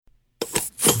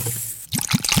To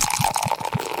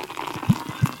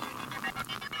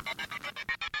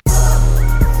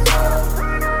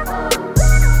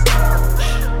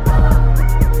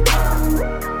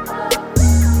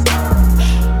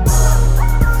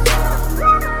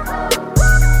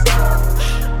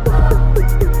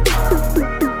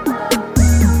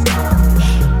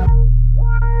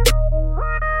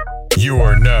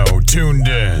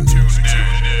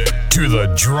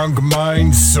the Drunk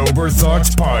Mind Sober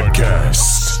Thoughts Podcast.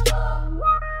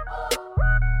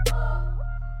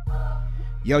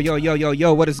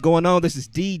 Yo, what is going on? This is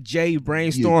DJ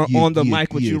Brainstorm on the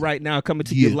mic with you right now, coming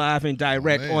to you live and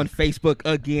direct on Facebook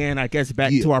again. I guess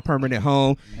back to our permanent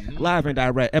home. Live and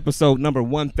direct, episode number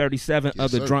 137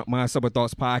 of the Drunk Mind Sober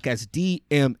Thoughts Podcast,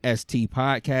 DMST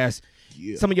Podcast.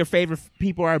 Yeah. Some of your favorite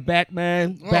people are back,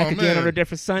 man. Back again on a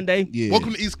different Sunday. Yeah.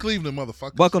 Welcome to East Cleveland,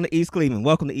 motherfuckers. Welcome to East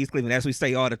Cleveland, as we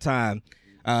say all the time.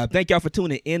 Thank y'all for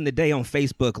tuning in today on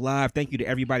Facebook Live. Thank you to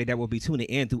everybody that will be tuning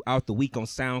in throughout the week on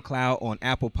SoundCloud, on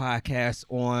Apple Podcasts,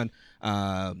 on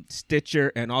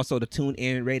Stitcher, and also the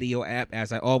TuneIn Radio app.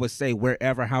 As I always say,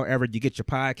 wherever, however you get your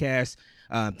podcasts.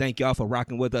 Thank y'all for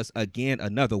rocking with us again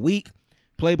another week.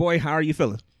 Playboy, how are you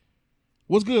feeling?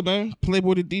 What's good, man?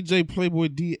 Playboy the DJ, Playboy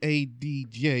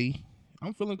DADJ.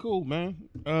 I'm feeling cool, man.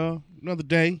 Another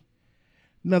day,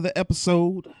 another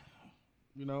episode.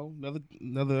 You know,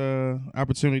 another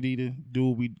opportunity to do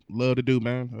what we love to do,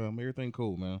 man. Everything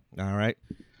cool, man. All right,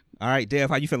 Dev,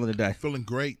 how you feeling today? Feeling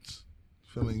great,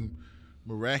 feeling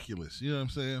miraculous. You know what I'm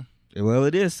saying? Well,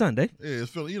 it is Sunday. Yeah,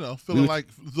 it's feeling like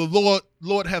the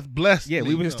Lord hath blessed. Yeah, me,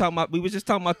 we were just talking about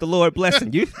the Lord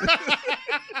blessing you.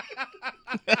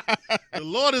 The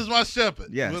Lord is my shepherd.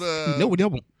 Yes. But, no, we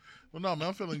don't. Well, no, man,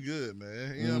 I'm feeling good,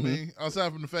 man. You know what I mean?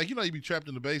 Outside from the fact, you be trapped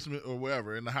in the basement or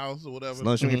wherever, in the house or whatever. As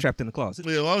long as you ain't trapped in the closet.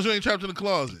 Yeah, as long as you ain't trapped in the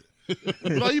closet.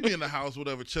 But you be in the house,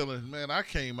 whatever, chilling. Man, I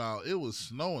came out. It was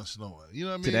snowing. You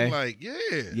know what I mean? Today? Like,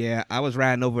 yeah. Yeah, I was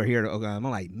riding over here. I'm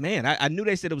like, man, I knew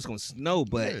they said it was going to snow,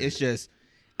 but it's just,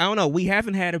 I don't know. We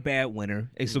haven't had a bad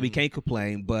winter, so we can't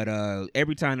complain. But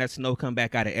every time that snow come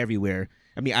back out of everywhere,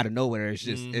 out of nowhere, it's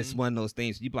just it's one of those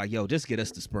things. You be like, yo, just get us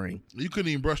to spring. You couldn't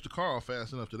even brush the car off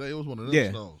fast enough today. It was one of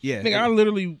them snows. Yeah. Nigga, I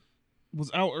literally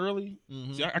was out early.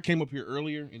 See, I came up here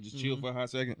earlier and just chilled for a hot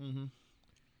second.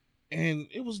 And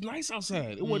it was nice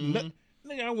outside. It wasn't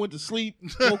nigga, I went to sleep,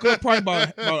 woke up probably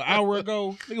about an hour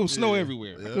ago. Nigga, it was snow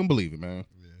everywhere. I couldn't believe it, man.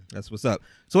 Yeah. That's what's up.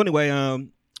 So anyway,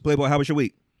 Playboy, how was your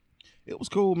week? It was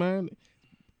cool, man.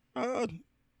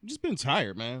 Just been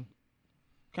tired, man.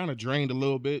 Kind of drained a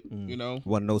little bit, you know.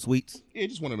 One of those weeks? Yeah,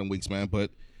 just one of them weeks, man.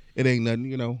 But it ain't nothing,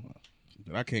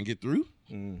 that I can't get through.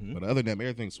 But other than that,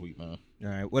 everything's sweet, man. All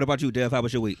right. What about you, Dev? How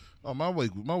was your week? Oh, my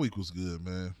week was good,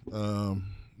 man.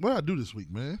 What did I do this week,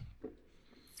 man?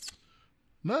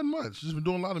 Nothing much. Just been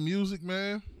doing a lot of music,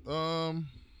 man. Oh,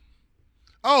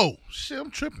 shit,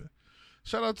 I'm tripping.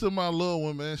 Shout out to my little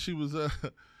one, man. She was, the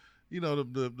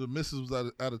missus was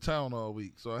out of town all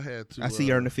week, so I had to. I see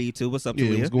her in the feed too. What's up, yeah,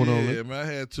 Talia? What's going on? Yeah, man. I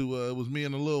had to. It was me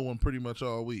and the little one pretty much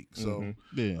all week. So,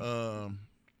 we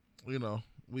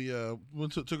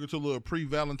took her to a little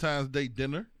pre-Valentine's Day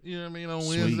dinner. You know what I mean, on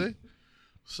Wednesday.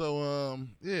 So,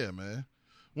 yeah, man.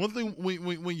 One thing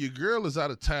when your girl is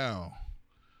out of town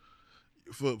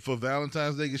for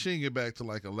Valentine's Day, because she didn't get back to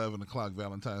like 11 o'clock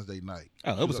Valentine's Day night.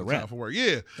 Oh, it was a wrap for work.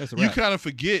 Yeah, that's a wrap. You kind of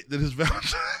forget that it's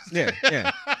Valentine's Day.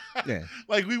 Yeah.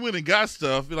 Like we went and got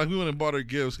stuff. Like we went and bought her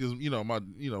gifts because we got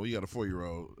a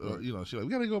 4-year-old. She's like,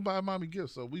 we gotta go buy mommy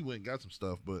gifts. So we went and got some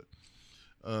stuff. But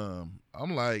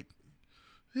I'm like,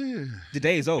 yeah. The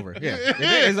day is over. Yeah, the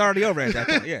day is already over at that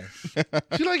point. Yeah.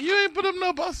 She's like, you ain't put up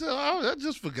no. I said, I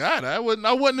just forgot. I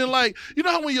wasn't in like, you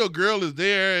know how when your girl is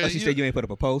there. And she said you ain't put up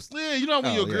a post. Yeah, you know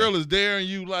when your girl is there and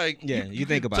you like. Yeah, you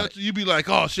think about it. You be like,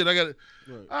 oh shit, I got it.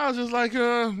 Right. I was just like,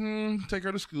 take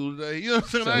her to school today. You know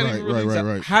what I'm saying?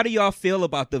 Right. How do y'all feel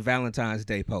about the Valentine's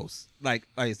Day post? Like,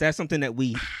 is that something that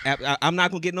I'm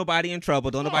not gonna get nobody in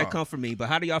trouble. Don't nobody come for me. But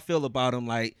how do y'all feel about them?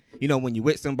 Like, when you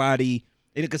with somebody.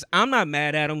 Because I'm not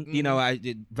mad at them.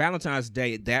 Valentine's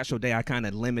Day, the actual day, I kind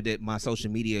of limited my social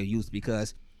media use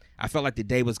because I felt like the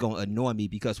day was going to annoy me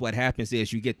because what happens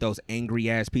is you get those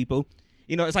angry-ass people.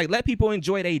 It's like, let people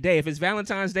enjoy their day. If it's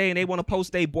Valentine's Day and they want to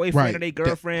post their boyfriend or their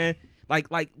girlfriend, like,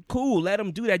 cool, let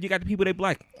them do that. You got the people they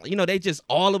like, they just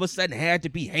all of a sudden had to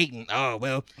be hating. Oh,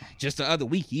 well, just the other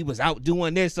week he was out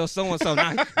doing this or so-and-so.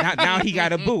 Now he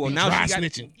got a boo. Or now she got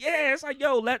snitching. Yeah, it's like,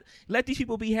 yo, let these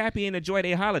people be happy and enjoy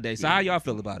their holiday. So how y'all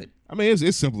feel about it? I mean,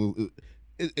 it's simple.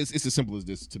 It's as simple as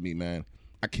this to me, man.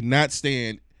 I cannot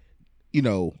stand,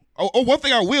 one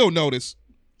thing I will notice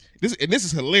This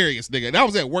is hilarious, nigga. And I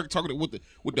was at work talking with the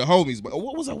homies, but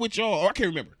what was I with y'all? Oh, I can't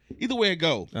remember. Either way it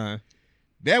go.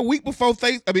 That week before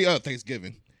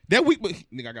Thanksgiving. That week,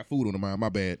 nigga, I got food on the mind. My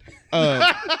bad.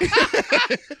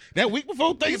 That week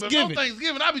before Thanksgiving. Before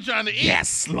Thanksgiving, I be trying to eat.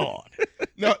 Yes, Lord.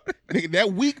 No, nigga,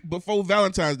 that week before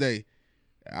Valentine's Day,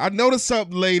 I noticed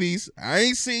something, ladies. I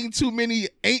ain't seen too many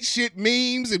ain't shit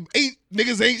memes and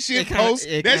niggas ain't shit posts.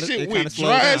 That shit went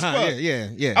dry as fuck.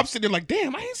 Yeah. I'm sitting there like,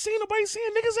 damn, I ain't seen nobody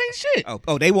saying niggas ain't shit.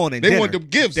 Oh, they wanted dinner. They wanted them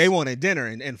gifts. They wanted dinner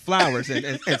and flowers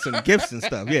and some gifts and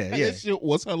stuff. Yeah. That shit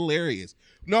was hilarious.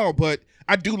 No, but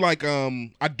I do like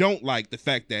I don't like the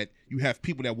fact that you have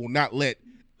people that will not let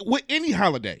with any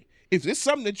holiday. If it's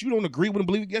something that you don't agree with and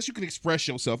believe, yes, you can express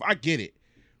yourself. I get it.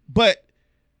 But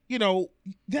you know,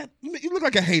 that you look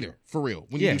like a hater for real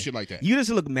when you do shit like that. You just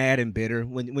look mad and bitter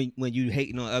when you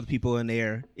hating on other people in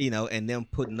there, you know, and them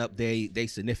putting up they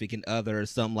significant other or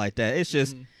something like that. It's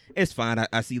just it's fine.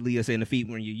 I see Leah saying the feet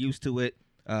when you're used to it.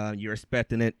 You're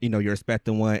expecting it, you know, you're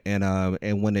expecting one,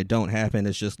 and when it don't happen,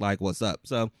 it's just like, what's up?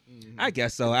 So, I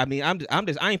guess so. I mean,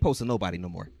 I ain't posting nobody no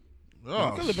more.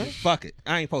 Oh, fuck it,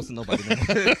 I ain't posting nobody no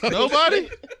more. Nobody?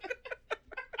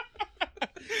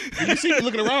 You see me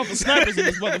looking around for snipers in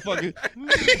this motherfucker.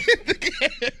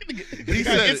 He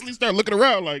instantly start looking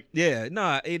around like, yeah,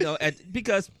 no, you know,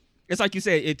 because it's like you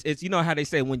said, it's you know how they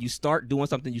say when you start doing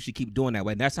something, you should keep doing that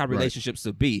way, and that's how relationships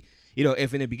should be. You know,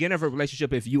 if in the beginning of a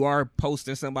relationship, if you are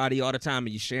posting somebody all the time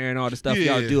and you're sharing all the stuff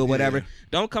y'all do or whatever,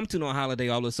 don't come to no holiday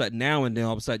all of a sudden now and then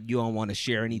all of a sudden you don't want to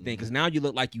share anything because now you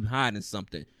look like you hiding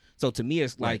something. So to me,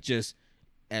 it's like just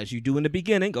as you do in the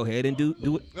beginning, go ahead and do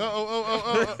it.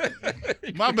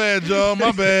 My bad, y'all.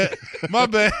 My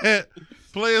bad.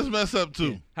 Players mess up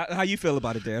too. How you feel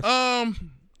about it, Dev?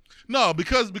 No,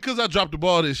 because I dropped the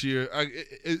ball this year.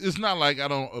 It's not like I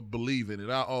don't believe in it.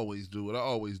 I always do it. I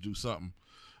always do something.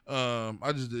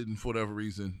 I just didn't, for whatever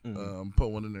reason, put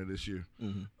one in there this year.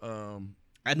 And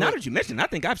now that you mentioned, I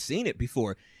think I've seen it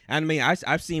before. I mean,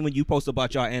 I've seen when you post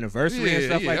about y'all anniversary and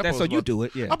stuff like that. So you do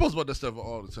it, I post about that stuff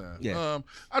all the time. Yeah.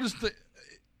 I just think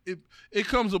it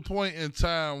comes a point in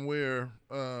time where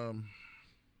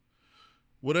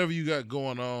whatever you got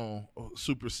going on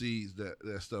supersedes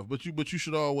that stuff. But you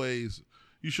should always.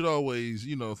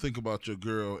 You know, think about your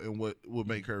girl and what would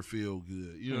make her feel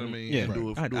good. You know what I mean? Yeah, and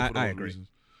do it for I those agree. reasons.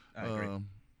 I agree.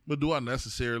 But do I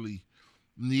necessarily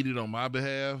need it on my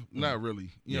behalf? Not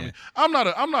really. You know what Yeah. I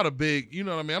mean? I'm not a big, you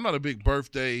know what I mean? I'm not a big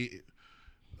birthday,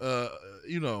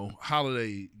 you know,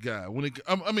 holiday guy. When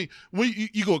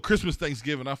you go Christmas,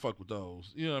 Thanksgiving, I fuck with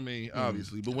those. You know what I mean?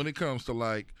 Obviously. But when it comes to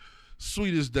like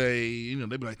Sweetest Day, you know,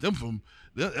 they be like,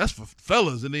 that's for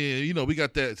fellas. And then, you know, we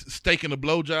got that steak and a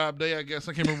blowjob day, I guess.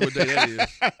 I can't remember what day that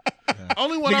is.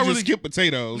 Only one niggas I really just skip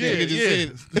potatoes. Yeah, Nigga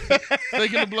just said,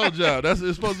 steak and a blowjob.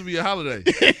 It's supposed to be a holiday.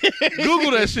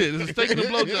 Google that shit. It's a steak and a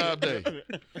blowjob day.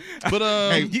 But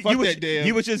hey, fuck that damn.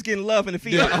 You was just getting love in the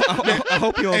feed. I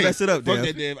hope you don't mess it up, fuck Dev.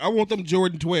 that damn. I want them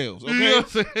Jordan 12s. Okay, You know what I'm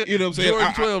saying? You know what I'm saying?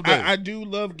 Jordan 12 day. I do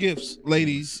love gifts,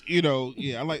 ladies. You know,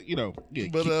 I like, yeah, But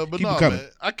keep no, it coming. man.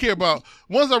 I care about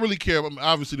ones I really care about.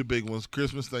 Obviously, the big ones: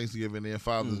 Christmas, Thanksgiving, and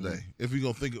Father's Day. If you're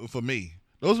gonna think of, for me,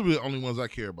 those are the only ones I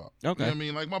care about. Okay. You know what I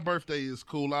mean? Like my birthday is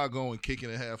cool. I'll go and kick it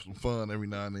and have some fun every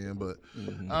now and then. But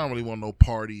I don't really want no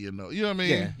party and you know what I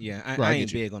mean? Yeah. I Right,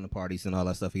 ain't big on the parties and all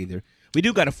that stuff either. We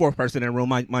do got a fourth person in the room.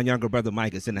 My younger brother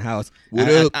Mike is in the house. What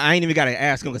up? I ain't even got to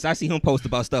ask him because I see him post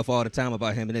about stuff all the time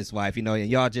about him and his wife. You know, and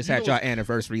y'all just had y'all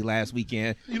anniversary last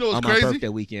weekend. You know what's on crazy? my birthday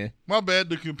weekend. My bad.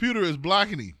 The computer is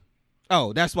blocking him.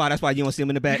 Oh, that's why you don't see him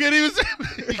in the You back. can't even see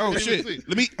me. Oh shit!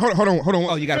 Let me hold on.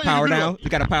 Oh, you got to Turn your power computer down. off. You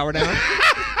got to power down.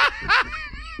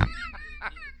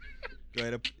 Go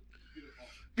ahead.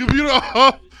 Computer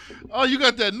off. Oh, you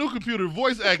got that new computer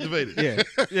voice activated.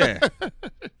 Yeah.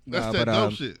 That's that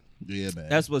dope shit. Yeah, man.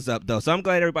 That's what's up, though. So I'm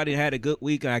glad everybody had a good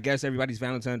week. I guess everybody's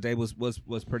Valentine's Day was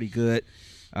pretty good.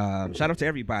 Shout out to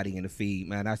everybody in the feed,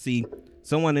 man. I see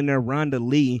someone in there, Rhonda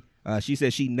Lee. She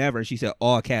said she said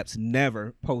all caps,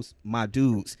 never post my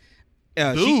dudes.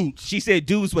 Dudes? She said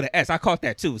dudes with an S. I caught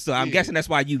that too. So I'm guessing that's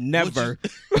why you never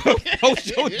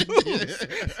post your dudes.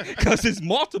 Because it's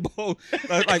multiple.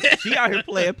 Like she out here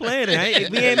playing.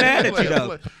 And we ain't mad at you,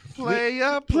 though.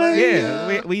 Player.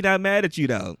 Yeah, we not mad at you,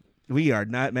 though. We are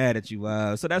not mad at you.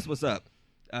 So that's what's up.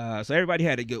 So everybody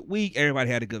had a good week.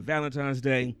 Everybody had a good Valentine's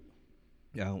Day.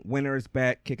 Winter is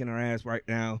back, kicking our ass right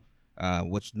now,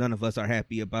 which none of us are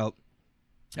happy about.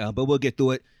 But we'll get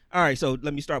through it. All right, so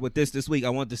let me start with this week. I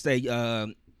want to say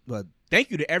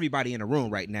thank you to everybody in the room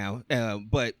right now.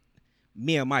 But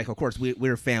me and Mike, of course,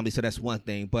 we're family, so that's one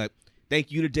thing. But thank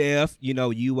you to Dev. You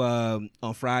know, you on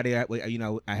Friday,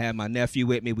 I had my nephew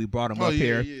with me. We brought him up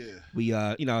here. Yeah. We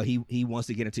he wants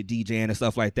to get into DJing and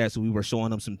stuff like that, so we were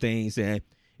showing him some things. And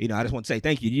I just want to say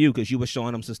thank you to you, because you were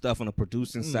showing him some stuff on the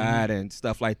producing side and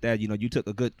stuff like that. You took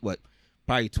a good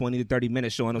probably 20 to 30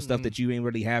 minutes showing them stuff that you didn't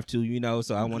really have to.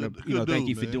 So I want to thank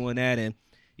you for doing that. And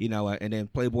and then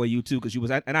Playboy, you too, because you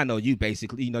was, and I know you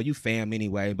basically, you fam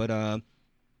anyway, but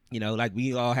like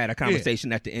we all had a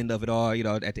conversation at the end of it all,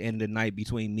 at the end of the night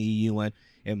between me, you, and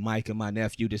Mike and my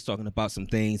nephew, just talking about some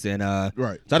things. And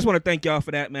right. So I just want to thank y'all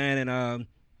for that, man.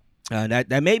 And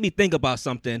that made me think about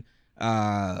something.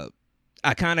 I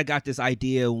kind of got this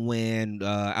idea when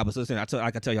I was listening.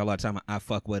 I can tell y'all a lot of time I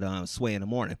fuck with Sway in the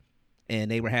Morning,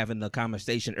 and they were having a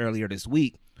conversation earlier this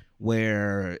week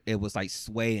where it was like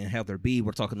Sway and Heather B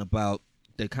were talking about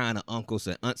the kind of uncles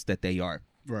and aunts that they are.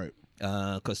 Right.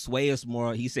 Because Sway is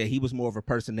more, he said he was more of a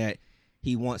person that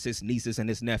he wants his nieces and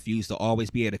his nephews to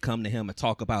always be able to come to him and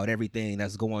talk about everything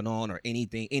that's going on or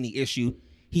anything, any issue.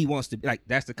 He wants to, like,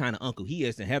 that's the kind of uncle he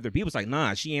is. And Heather B was like,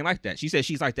 nah, she ain't like that. She said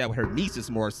she's like that with her nieces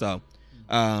more so,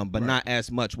 but not as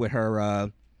much with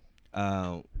her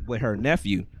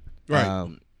nephew. Right.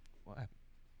 Oh,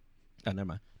 never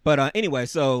mind. But anyway,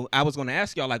 so I was going to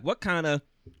ask y'all, like, what kind of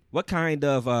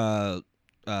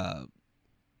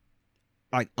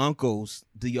like uncles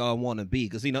do y'all want to be?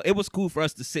 Because it was cool for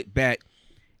us to sit back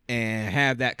and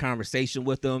have that conversation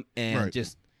with them and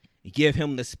just give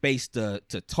him the space to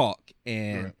talk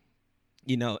and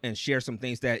and share some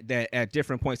things that at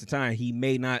different points in time he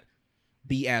may not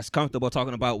be as comfortable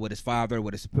talking about with his father,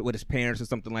 with his parents or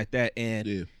something like that.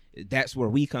 And that's where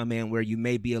we come in, where you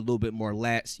may be a little bit more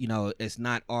lax. It's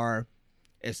not our,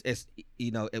 it's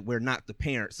we're not the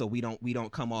parents, so we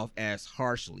don't come off as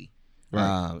harshly.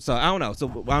 Right. So I don't know. So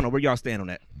I don't know where y'all stand on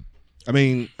that. I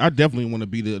mean, I definitely want to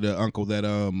be the uncle that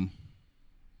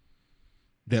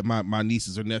that my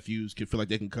nieces or nephews can feel like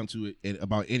they can come to it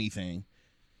about anything.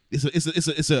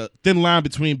 It's a thin line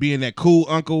between being that cool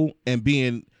uncle and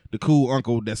being the cool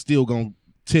uncle that's still gonna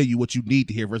tell you what you need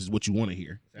to hear versus what you want to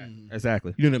hear.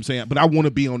 Exactly. You know what I'm saying? But I want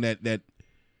to be on that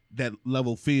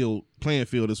level playing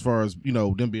field as far as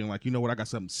them being like, you know what, I got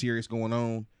something serious going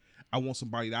on. I want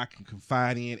somebody that I can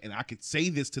confide in, and I could say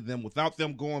this to them without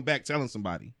them going back telling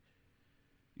somebody.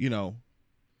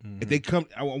 If they come,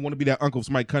 I want to be that uncle. If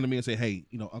somebody come to me and say, hey,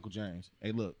 Uncle James,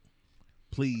 hey, look,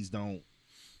 please don't,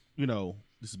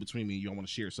 this is between me and you. I want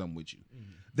to share something with you.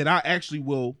 That I actually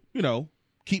will,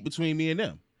 keep between me and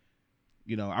them.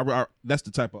 That's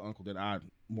the type of uncle that I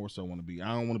more so want to be. I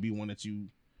don't want to be one that you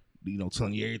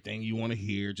telling you everything you want to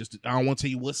hear. I don't want to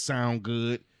tell you what sound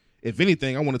good. If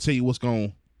anything, I want to tell you what's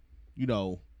going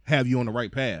to, have you on the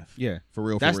right path. Yeah. For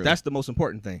real. That's the most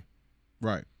important thing.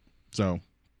 Right. So.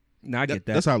 No, I get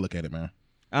that. That's how I look at it, man.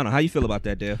 I don't know. How you feel about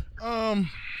that, Dave? I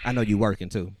know you working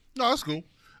too. No, that's cool.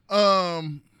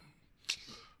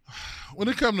 When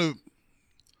it comes to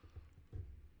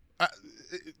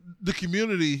the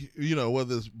community,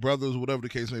 whether it's brothers, whatever the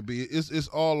case may be, it's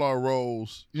all our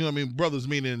roles. You know what I mean? Brothers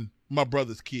meaning my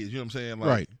brother's kids. You know what I'm saying? Like,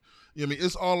 right. You know what I mean?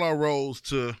 It's all our roles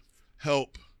to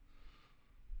help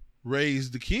raise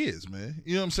the kids, man.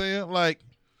 You know what I'm saying? Like,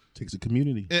 takes a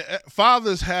community.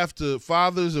 Fathers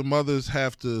and mothers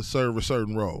have to serve a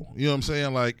certain role. You know what I'm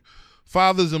saying? Like,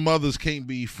 fathers and mothers can't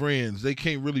be friends. They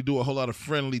can't really do a whole lot of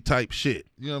friendly type shit.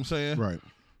 You know what I'm saying? Right.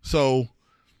 So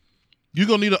you're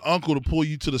going to need an uncle to pull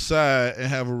you to the side and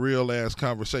have a real ass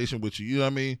conversation with you. You know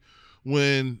what I mean?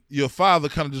 When your father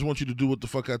kind of just wants you to do what the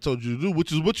fuck I told you to do,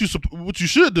 which is what you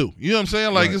should do. You know what I'm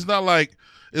saying? Like, It's not like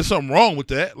there's something wrong with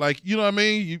that. Like, you know what I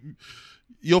mean?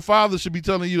 Your father should be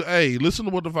telling you, hey, listen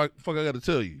to what the fuck I got to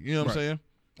tell you. You know what I'm saying?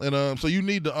 And so you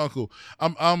need the uncle.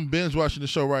 I'm binge watching the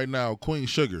show right now, Queen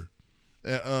Sugar.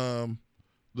 And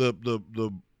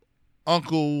the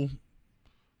uncle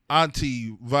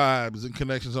auntie vibes and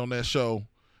connections on that show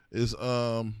is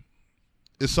something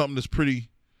that's pretty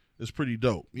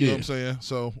dope. You know what I'm saying?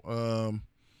 So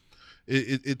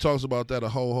it talks about that a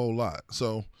whole lot.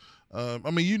 So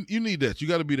I mean, you need that. You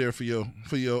got to be there for your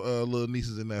little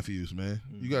nieces and nephews, man.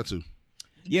 You got to.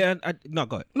 Yeah, no,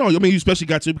 go ahead. No, I mean, you especially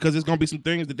got to, because there's going to be some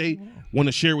things that they want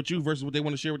to share with you versus what they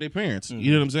want to share with their parents.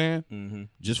 You know what I'm saying? Mm-hmm.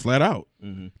 Just flat out.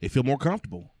 Mm-hmm. They feel more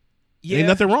comfortable. Yeah. Ain't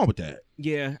nothing wrong with that.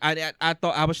 Yeah, I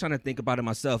thought, I was trying to think about it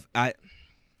myself. I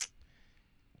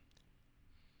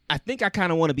think I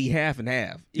kind of want to be half and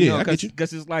half. You know,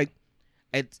 because it's like,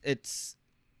 it's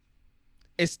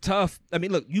tough. I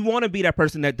mean, look, you want to be that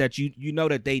person that you know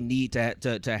that they need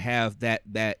to have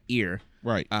that ear.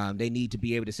 Right. They need to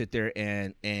be able to sit there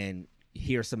and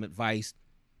hear some advice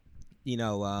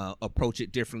approach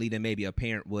it differently than maybe a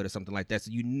parent would or something like that.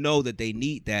 So you know that they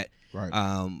need that.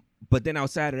 Right. But then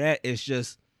outside of that,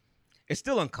 it's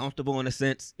still uncomfortable in a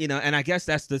sense, and I guess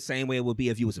that's the same way it would be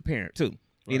if you was a parent too.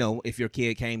 Right. If your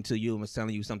kid came to you and was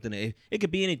telling you something, it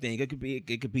could be anything.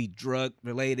 It could be drug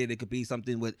related. It could be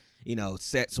something with,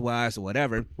 sex wise or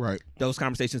whatever. Right. Those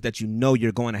conversations that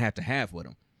you're going to have with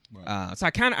them. Right. So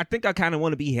I think I kind of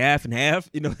want to be half and half,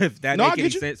 if that makes any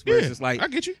sense. Where it's just like, I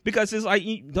get you. Because it's like,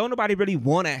 don't nobody really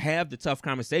want to have the tough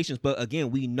conversations. But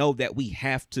again, we know that we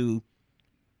have to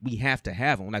have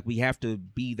them. Like we have to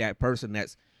be that person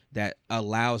that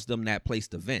allows them that place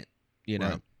to vent,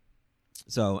 Right.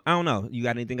 So I don't know. You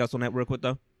got anything else on that real quick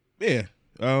though? Yeah.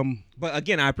 But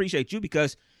again, I appreciate you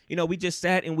because, we just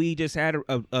sat and we just had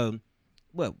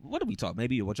what did we talk?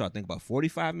 Maybe what y'all think about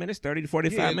 45 minutes, 30 to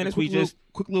 45 minutes.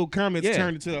 Quick little comments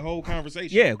turned into the whole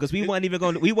conversation. Yeah, because we weren't even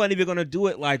going to do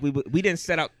it like we didn't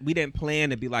set out. We didn't plan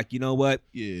to be like, you know what?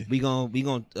 Yeah. We gonna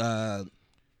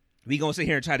sit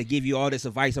here and try to give you all this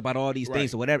advice about all these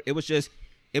things or whatever.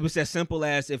 It was as simple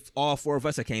as if all four of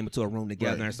us had came into a room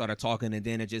together and started talking, and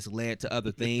then it just led to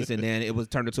other things, and then it was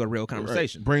turned into a real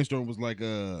conversation. Right. Brainstorm was like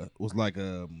The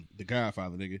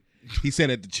Godfather, nigga. He sat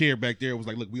at the chair back there. It was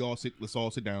like, look, let's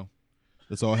all sit down.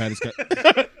 Let's all have this.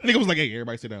 Nigga was like, hey,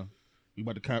 everybody sit down. We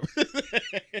about to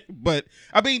But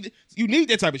I mean, you need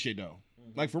that type of shit though.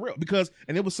 Like for real,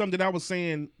 and it was something that I was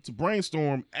saying to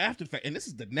Brainstorm after the fact, and this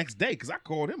is the next day because I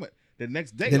called him the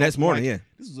next day. The next morning, yeah.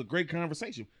 This is a great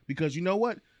conversation because you know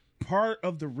what? Part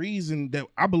of the reason that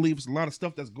I believe it's a lot of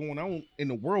stuff that's going on in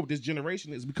the world this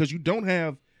generation is because you don't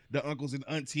have the uncles and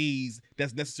aunties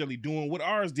that's necessarily doing what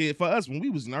ours did for us when we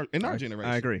was in our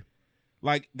generation. I agree.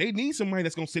 Like they need somebody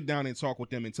that's gonna sit down and talk with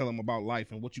them and tell them about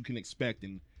life and what you can expect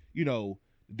and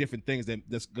different things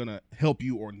that's gonna help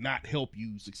you or not help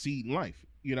you succeed in life.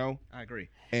 I agree.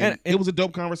 And it was a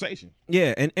dope conversation.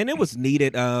 Yeah, and it was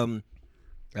needed. And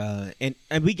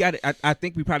we got it. I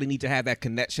think we probably need to have that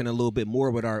connection a little bit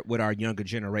more with our younger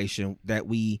generation that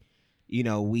we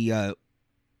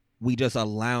just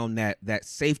allow that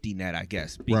safety net, I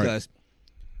guess, because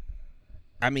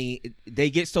I mean they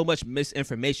get so much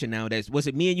misinformation nowadays. Was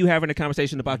it me and you having a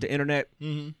conversation about the internet?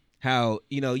 Mm-hmm. How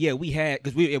we had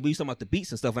because we was talking about the beats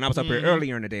and stuff, and I was up here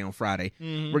earlier in the day on Friday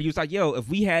where you was like, yo, if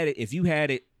you had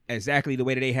it exactly the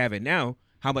way that they have it now,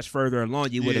 how much further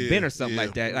along you would have been or something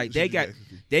like that. Like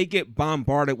they get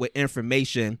bombarded with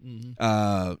information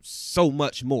so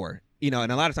much more, and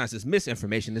a lot of times it's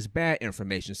misinformation, it's bad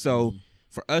information. So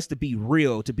for us to be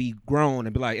real, to be grown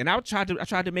and be like, and I tried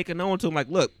to make it known to them, like,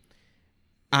 look,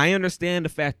 I understand the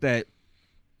fact that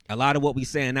a lot of what we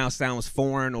saying now sounds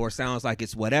foreign or sounds like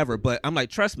it's whatever, but I'm like,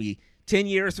 trust me, 10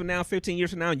 years from now, 15 years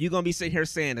from now, you're going to be sitting here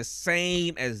saying the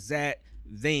same exact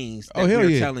things that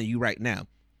we're telling you right now.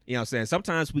 You know what I'm saying?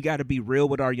 Sometimes we got to be real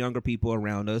with our younger people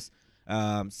around us.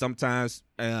 Sometimes,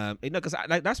 because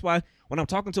that's why when I'm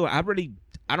talking to her,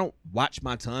 I don't watch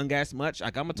my tongue as much.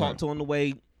 Like I'm going to talk to them the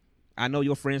way I know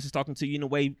your friends is talking to you, in the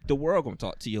way the world going to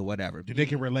talk to you or whatever. They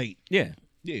can relate. Yeah.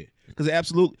 Yeah. Because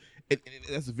absolutely.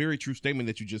 That's a very true statement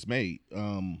that you just made.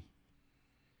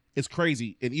 It's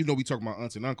crazy, and even though we talk about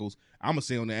aunts and uncles, I'm gonna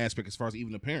say on the aspect as far as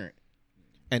even a parent.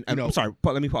 And I'm sorry,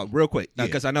 let me pause real quick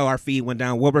because I know our feed went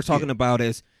down. What we're talking about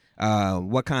is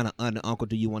what kind of aunt and uncle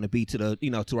do you want to be to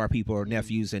the to our people or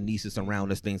nephews and nieces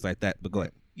around us, things like that. But go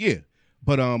ahead. Yeah,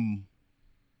 but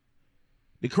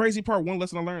the crazy part, one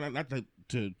lesson I learned, not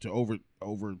to over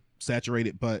saturate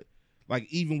it, but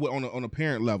like even on a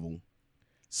parent level,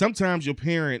 sometimes your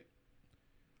parent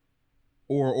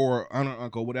or aunt or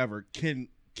uncle, whatever, can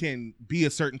be a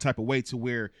certain type of way to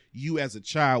where you as a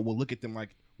child will look at them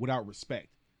like without respect.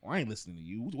 I ain't listening to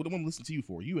you. What do I want to listen to you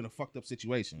for? You in a fucked up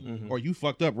situation, or you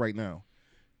fucked up right now.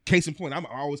 Case in point, I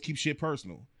always keep shit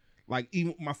personal. Like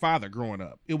even my father growing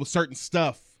up, it was certain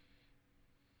stuff,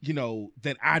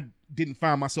 that I didn't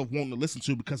find myself wanting to listen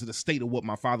to because of the state of what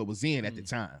my father was in at the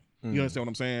time. You understand what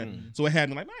I'm saying? So it had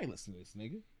me like, I ain't listening to this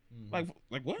nigga. Like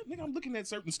what? Nigga, I'm looking at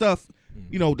certain stuff,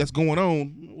 that's going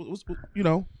on.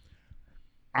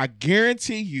 I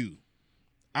guarantee you,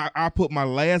 I put my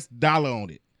last dollar on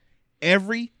it.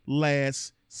 Every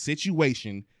last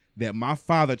situation that my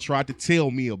father tried to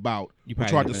tell me about, or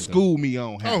tried to school me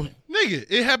on. Happened. Oh, nigga,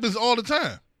 it happens all the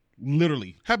time.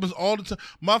 Literally. Happens all the time.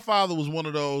 My father was one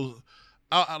of those,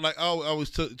 I always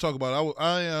talk about it.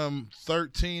 I am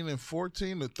 13 and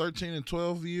 14 or 13 and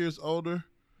 12 years older.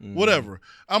 Whatever.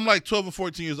 I'm like 12 or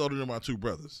 14 years older than my two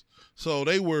brothers. So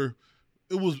they were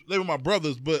my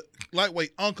brothers, but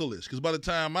lightweight uncle-ish. Because by the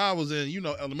time I was in,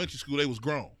 elementary school, they was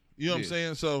grown. You know what I'm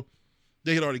saying? So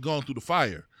they had already gone through the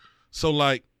fire. So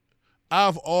like,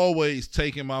 I've always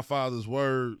taken my father's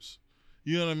words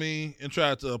You know what I mean? And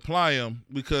tried to apply them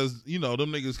because, them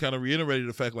niggas kind of reiterated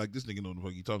the fact like this nigga know what the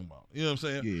fuck he talking about. You know what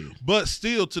I'm saying? Yeah. But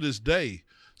still to this day,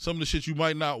 some of the shit you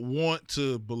might not want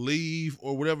to believe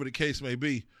or whatever the case may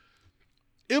be,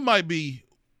 it might be,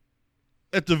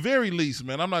 at the very least,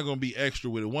 man, I'm not going to be extra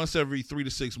with it. Once every 3 to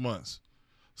 6 months,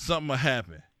 something will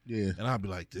happen. Yeah. And I'll be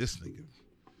like, this nigga,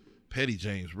 Petty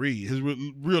James Reed. His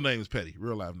real name is Petty.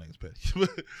 Real life name is Petty.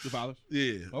 The father?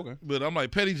 Yeah. Okay. But I'm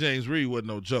like, Petty James Reed wasn't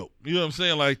no joke. You know what I'm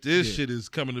saying? Like, this shit is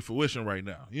coming to fruition right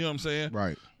now. You know what I'm saying?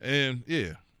 Right. And,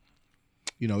 yeah.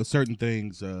 It's certain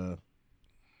things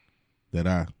that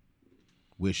I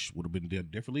wish would have been done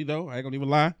differently, though. I ain't gonna even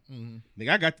lie. Mm-hmm. Nigga,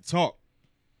 I got to talk.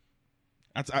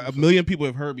 A million people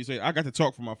have heard me say, I got to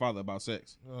talk for my father about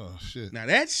sex. Oh, shit. Now,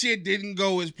 that shit didn't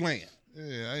go as planned.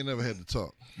 Yeah, I ain't never had to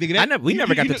talk. Nigga, we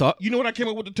never got to talk. You know what I came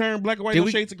up with the term black and white, Did no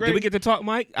we, shades of gray? did we get to talk,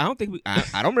 Mike? I don't think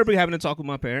I don't remember having to talk with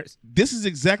my parents. This is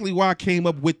exactly why I came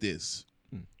up with this.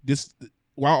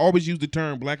 Why I always use the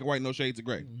term black and white, no shades of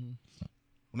gray. Mm-hmm.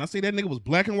 When I say that nigga was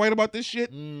black and white about this shit,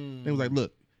 they was like,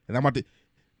 look, and I'm about to,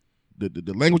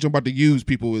 the language I'm about to use,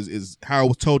 people, is how it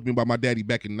was told to me by my daddy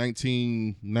back in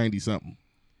 1990-something.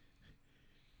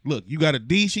 Look, you got a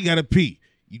D, she got a P.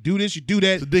 You do this, you do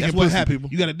that. That's what happened. People.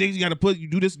 You got a dig, you got to put. You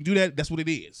do this and do that. That's what it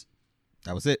is.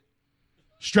 That was it.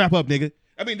 Strap up, nigga.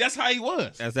 I mean, that's how he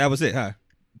was. That was it, huh?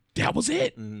 That was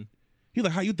it. Mm-hmm. He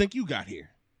like, how you think you got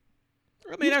here?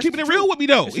 I He was keeping it real with me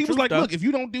though. That's He was true like, stuff. look, if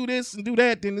you don't do this and do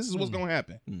that, then this is what's gonna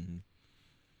happen.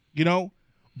 Mm-hmm.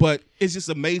 But it's just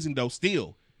amazing though.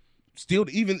 Still,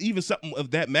 even something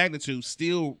of that magnitude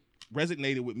still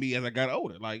resonated with me as I got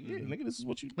older. Like, yeah, nigga, this is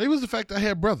what you. Maybe it was the fact I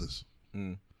had brothers.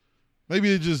 Mm.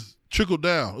 Maybe it just trickled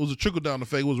down. It was a trickle down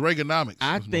effect. It was Reaganomics.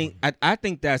 I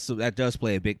think that does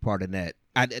play a big part in that.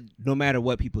 No matter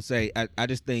what people say, I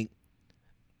just think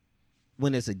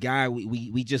when it's a guy,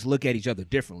 we just look at each other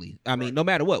differently. I mean, no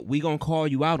matter what, we gonna call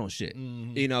you out on shit.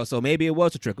 Mm-hmm. So maybe it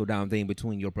was a trickle down thing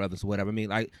between your brothers or whatever. I mean,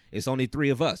 like, it's only 3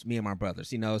 of us, me and my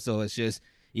brothers. So it's just,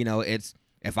 it's,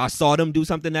 if I saw them do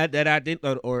something that I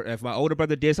didn't, or if my older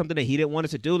brother did something that he didn't want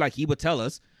us to do, like, he would tell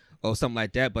us or something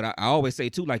like that. But I always say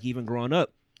too, like, even growing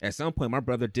up, at some point my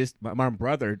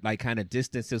brother like kind of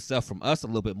distanced himself from us a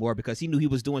little bit more because he knew he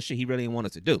was doing shit he really didn't want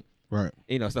us to do. Right.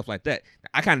 Stuff like that.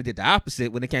 I kind of did the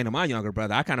opposite when it came to my younger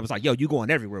brother. I kind of was like, yo, you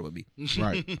going everywhere with me.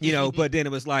 Right. But then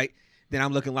it was like, then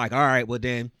I'm looking like, all right, well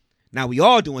then, now we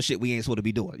all doing shit we ain't supposed to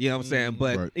be doing. You know what I'm saying?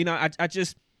 But, right. I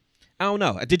just, I don't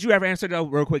know. Did you ever answer that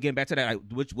real quick, getting back to that,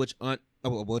 like,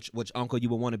 which uncle you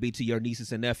would want to be to your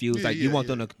nieces and nephews? Yeah, like, you want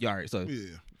them to, all right, so.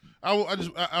 Yeah. I'm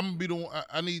going to be the one.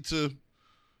 I need to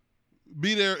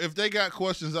be there if they got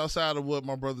questions outside of what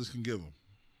my brothers can give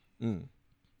them.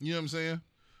 You know what I'm saying?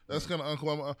 That's kind of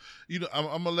uncle.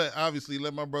 I'm gonna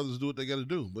let my brothers do what they got to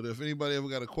do. But if anybody ever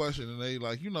got a question and they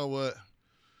like, you know what,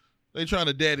 they trying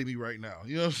to daddy me right now.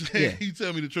 You know what I'm saying? Yeah. You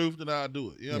tell me the truth, then I'll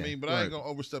do it. You know what I mean? But I ain't gonna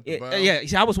overstep the bounds. Yeah.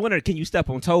 See, I was wondering, can you step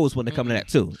on toes when it comes to that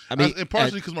too? I mean, and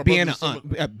partially because my being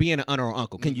brother's being an aunt or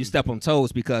uncle, can you step on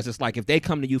toes? Because it's like if they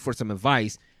come to you for some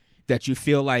advice that you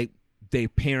feel like their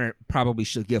parent probably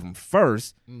should give them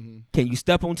first, can you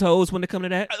step on toes when it comes to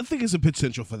that? I think it's a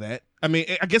potential for that. I mean,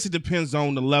 I guess it depends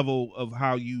on the level of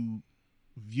how you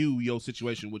view your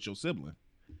situation with your sibling.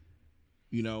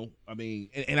 I mean,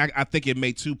 and I think it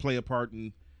may too play a part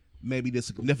in maybe the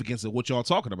significance of what y'all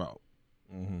talking about.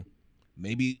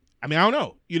 Maybe, I mean, I don't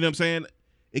know. You know what I'm saying?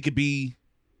 It could be,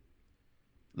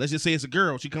 let's just say it's a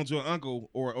girl. She comes to an uncle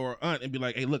or aunt and be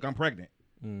like, hey, look, I'm pregnant.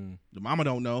 The mama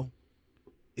don't know.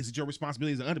 Is it your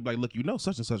responsibility as an aunt to be like, look,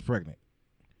 such and such pregnant?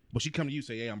 But she come to you and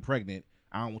say, hey, I'm pregnant.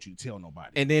 I don't want you to tell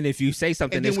nobody. And then if you say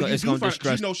something, it's going to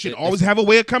distress. Shit always have a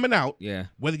way of coming out. Yeah.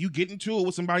 Whether you get into it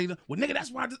with somebody, well, nigga,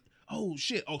 that's why. Oh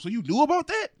shit. Oh, so you knew about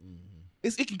that?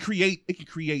 It can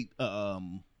create a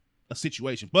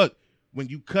situation. But when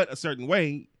you cut a certain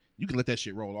way, you can let that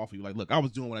shit roll off of you. Like, look, I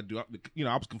was doing what I do.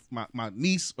 I was my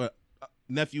niece or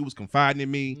nephew was confiding in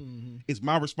me. It's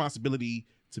my responsibility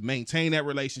to maintain that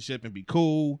relationship and be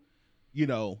cool.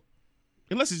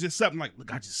 Unless it's just something like,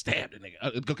 look, I just stabbed a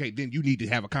nigga. Okay, then you need to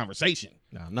have a conversation.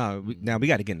 No. Now we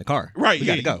got to get in the car. Right. We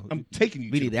got to go. I'm taking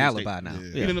you. We to need the alibi now.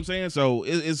 You know what I'm saying? So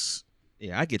it's.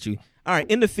 Yeah, I get you. All right,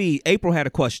 in the feed, April had a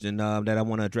question that I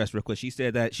want to address real quick. She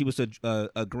said that she was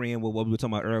agreeing with what we were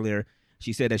talking about earlier.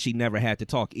 She said that she never had to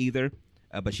talk either,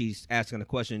 but she's asking the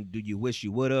question, do you wish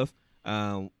you would have?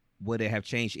 Would it have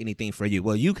changed anything for you?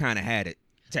 Well, you kind of had it.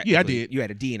 Yeah, I did. You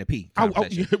had a D and a P.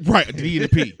 Right, a D and a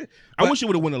P. I wish it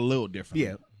would have went a little different.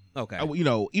 Yeah. Okay.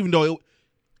 Even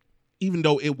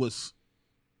though it was,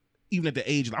 even at the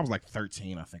age, I was like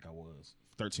 13, I think I was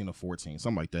 13 or 14,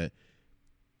 something like that.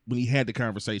 When he had the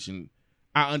conversation,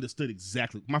 I understood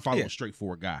exactly. My father Yeah. was a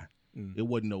straightforward guy. It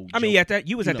wasn't no. I mean, joke. at that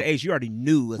you was at the age you already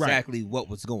knew exactly what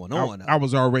was going on. I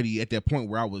was already at that point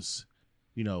where I was,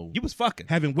 you was fucking.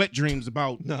 having wet dreams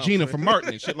about No, Gina for- from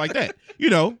Martin and shit like that.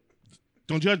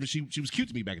 Don't judge me. She was cute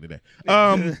to me back in the day.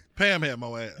 Pam had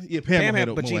my ass. Yeah, Pam had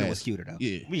had, but more Gina ass. was cuter though.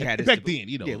 Yeah, we had this back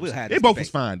debate. then. Yeah, we had they this both debate. was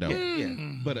fine though. Yeah.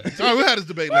 But All right, we had this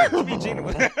debate later.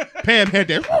 Pam had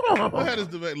that. We had this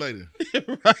debate later.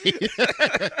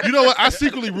 Right. You know what? I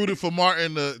secretly rooted for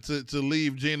Martin to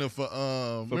leave Gina for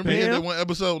remember he had Pam? that one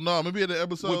episode? No, maybe he had that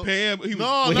episode. With Pam, he was,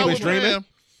 No, when he not was with dreaming? Pam.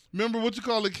 Remember what you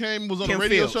call it? Came was on Kim a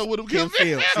radio Fields. show with him. Kim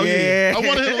Fields. Oh, Yeah. I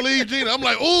wanted him to leave Gina. I'm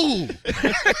like, ooh,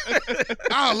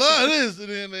 I love this, and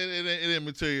then it didn't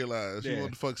materialize. She Yeah.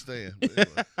 wanted to fuck Stan.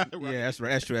 But anyway. Yeah, that's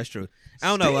right. That's true.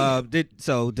 I don't know.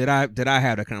 Did I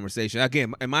have that conversation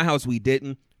again? In my house, we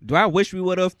didn't. Do I wish we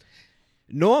would have?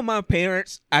 Knowing my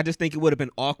parents, I just think it would have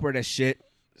been awkward as shit.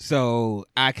 So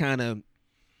I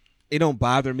it don't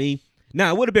bother me.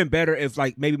 Now it would have been better if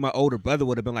like maybe my older brother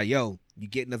would have been like, "Yo, you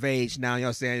getting of age now? You know what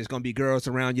I'm saying? There's gonna be girls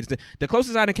around you." The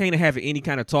closest I came to having any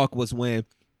kind of talk was when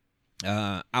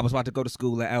I was about to go to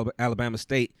school at Alabama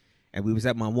State, and we was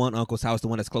at my one uncle's house, the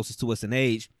one that's closest to us in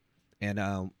age, and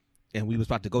we was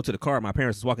about to go to the car. My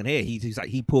parents was walking ahead. He's like,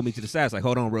 he pulled me to the side. It's like,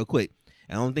 hold on, real quick.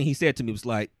 And the only thing he said to me was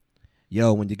like,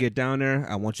 "Yo, when you get down there,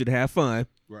 I want you to have fun,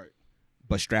 right.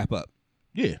 but strap up."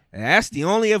 Yeah. And that's the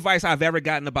only advice I've ever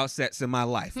gotten about sex in my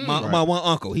life. My one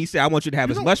uncle, he said, "I want you to have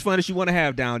as much fun as you want to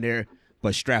have down there,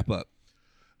 but strap up."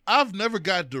 I've never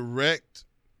got direct.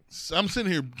 I'm sitting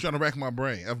here trying to rack my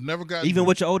brain. I've never got Even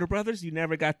with your older brothers, you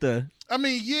never got the. I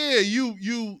mean, yeah,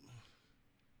 you.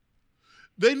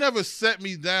 They never set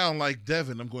me down like,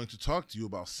 Devin, I'm going to talk to you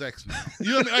about sex now.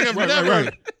 You know what I mean? Like, I've never.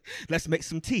 Right. Let's make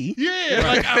some tea. Yeah,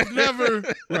 like I've never.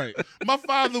 Right. My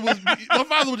father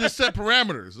would just set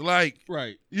parameters. Like,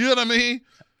 Right. you know what I mean?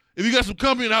 If you got some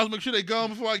company in the house, make sure they gone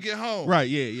before I get home. Right.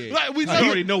 Yeah. Like we You never.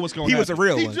 already know what's going on. He was a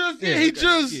real He one. just, Yeah,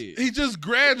 he just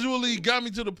gradually got me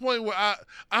to the point where I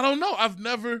don't know. I've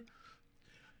never.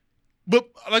 But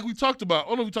like we talked about, I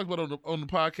don't know if we talked about on the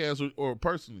podcast or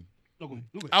personally. Okay.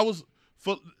 I was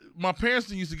for my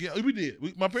parents used to get. We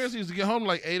did. My parents used to get home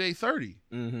like 8:30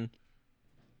 Mm-hmm.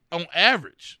 on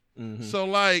average. Mm-hmm. So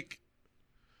like,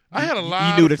 I had a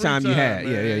lot. knew of the free time you had.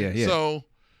 man. Yeah. So,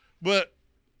 but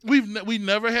we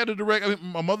never had a direct. I mean,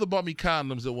 my mother bought me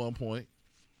condoms at one point.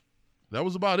 That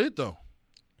was about it though.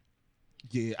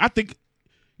 Yeah, I think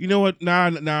you know what? Nah,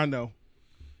 no.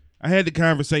 I had the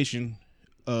conversation,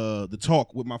 the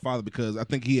talk with my father because I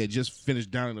think he had just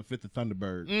finished down in the 5th of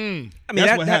Thunderbird. I mean,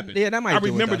 That's what happened. Yeah, that might. I do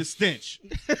it, remember though. the stench.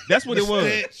 That's what The it was.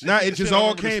 stench. Now it Shit, just I all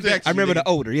remember the came stench. back to I remember me. the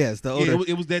odor. Yes, the odor. Yeah,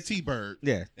 it was that T-bird.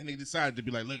 Yeah. And they decided to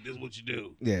be like, look, this is what you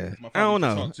do. Yeah. My I don't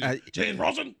father know. used to talk to James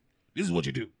Rawson, this is what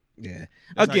you do. Yeah.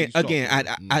 That's how you Again.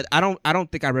 talk. I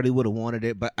don't think I really would have wanted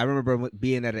it, but I remember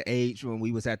being at an age when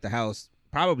we was at the house,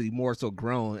 probably more so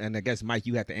grown. And I guess Mike,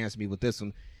 you have to answer me with this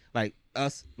one. Like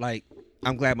us, like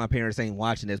I'm glad my parents ain't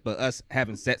watching this, but us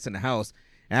having sex in the house.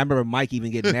 And I remember Mike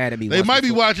even getting mad at me. They once might be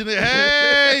before. watching it.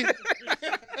 Hey,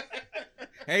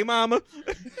 Hey, mama.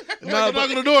 knock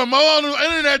on the door. Mo on the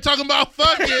internet talking about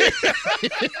fucking.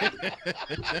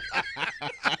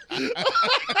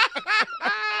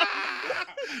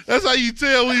 That's how you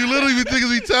tell when you literally be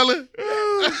thinking he telling.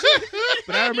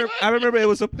 But I remember it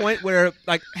was a point where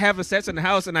like having sex in the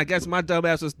house, and I guess my dumb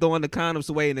ass was throwing the condoms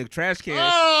away in the trash can.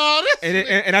 Oh,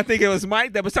 And I think it was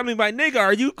Mike that was telling me, like, "Nigga,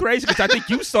 are you crazy?" Because I think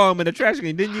you saw him in the trash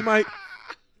can, didn't you, Mike?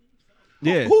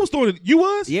 Yeah. Who was throwing it? You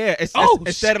was? Yeah,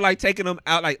 instead of like taking them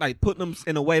out, like putting them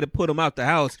in a way to put them out the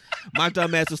house, my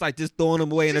dumb ass was like just throwing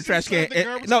them away in the trash can.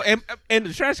 And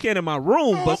the trash can in my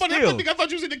room, but still. I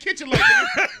thought you was in the kitchen like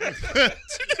that.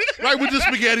 right with the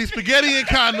spaghetti and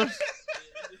condoms.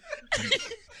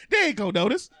 They ain't gonna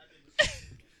notice.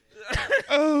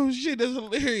 Oh shit, that's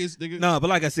hilarious, nigga. No, but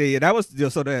like I said, yeah, that was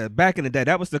so that back in the day,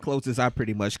 that was the closest I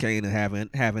pretty much came to having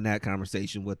that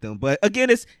conversation with them. But again,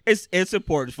 it's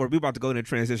important for we're about to go into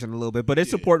transition a little bit, but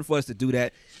it's important for us to do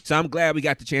that. So I'm glad we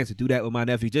got the chance to do that with my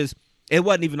nephew. It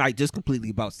wasn't even like just completely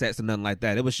about sex or nothing like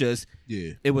that. It was just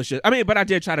I mean, but I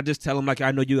did try to just tell him like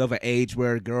I know you have an age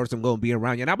where girls are gonna be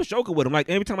around you, and I was joking with him like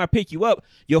every time I pick you up,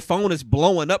 your phone is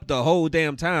blowing up the whole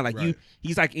damn time. Like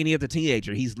he's like any other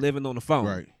teenager, he's living on the phone.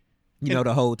 Right. You know,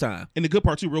 the whole time. And the good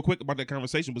part too, real quick about that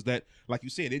conversation was that, like you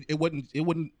said, it wasn't,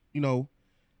 you know,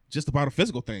 just about a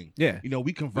physical thing. Yeah. You know,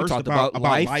 we conversed talked about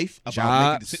about life, about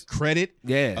jobs. making credit,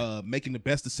 making the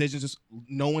best decisions, just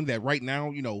knowing that right now,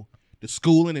 you know, the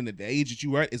schooling and the age that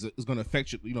you are at is going to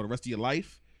affect you, you know, the rest of your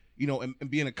life. and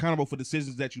being accountable for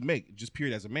decisions that you make, just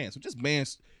period as a man. So just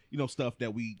man's, stuff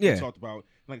that we talked about.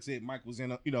 Like I said, Mike was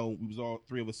in, we was all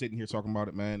three of us sitting here talking about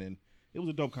it, man, and it was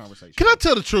a dope conversation. Can I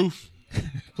tell the truth?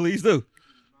 Please do.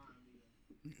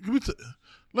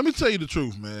 Let me tell you the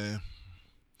truth, man.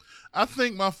 I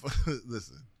think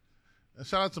listen, and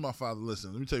shout out to my father.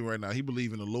 Listen, let me tell you right now, he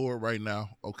believe in the Lord right now,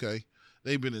 okay?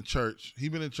 They've been in church. He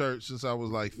been in church since I was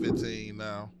like 15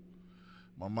 now.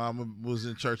 My mama was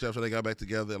in church after they got back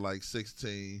together at like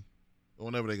 16, or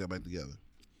whenever they got back together.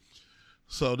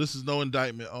 So this is no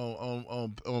indictment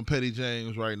on Petty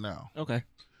James right now. Okay.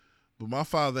 But my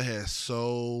father has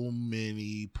so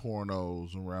many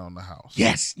pornos around the house.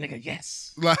 Yes, nigga,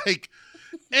 yes. Like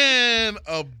an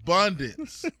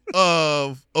abundance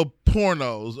of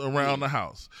pornos around the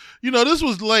house. This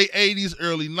was late 80s,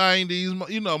 early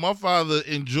 90s. My father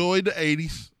enjoyed the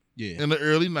 80s and the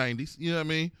early 90s. You know what I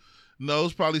mean? No,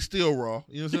 it's probably still raw.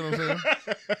 You know what I'm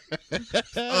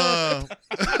saying?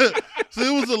 So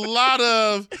it was a lot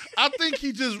of, I think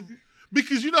he just,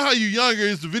 because you know how you younger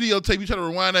is the videotape, you try to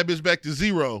rewind that bitch back to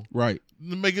zero. Right.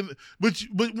 But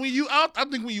when you out, I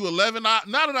think when you 11, now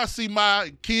that I see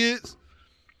my kids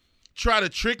try to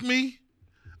trick me,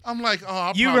 I'm like,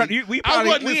 oh,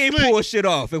 we ain't pull shit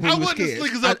off if we was kids. I wasn't as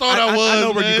slick as I thought I was. I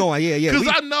know where you're going. Yeah. Because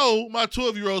I know my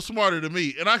 12-year-old smarter than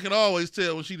me, and I can always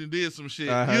tell when she done did some shit.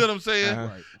 Uh-huh. You know what I'm saying?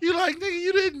 Uh-huh. You're like, nigga,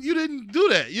 you didn't do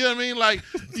that. You know what I mean? Like,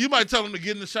 you might tell them to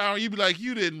get in the shower, and you be like,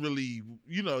 you didn't really,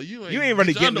 you ain't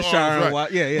really get in the shower.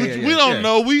 Right. Yeah. We don't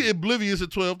know. We oblivious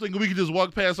at 12, thinking we can just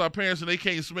walk past our parents and they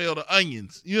can't smell the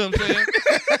onions. You know what I'm saying?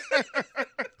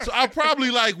 So I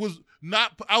probably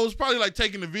was probably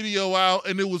taking the video out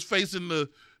and it was facing the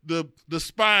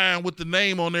spine with the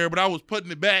name on there, but I was putting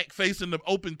it back facing the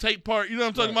open tape part. You know what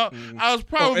I'm talking about? Mm-hmm. I was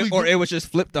probably or it was just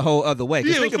flipped the whole other way.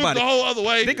 Yeah, Think about the whole other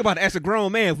way. Think about it. As a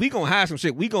grown man, if we gonna hide some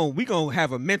shit, we gonna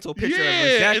have a mental picture of Yeah,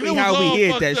 exactly and it how was we all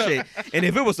hid fucked that up. shit. And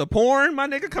if it was a porn, my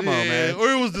nigga, come on, man. Or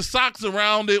it was the socks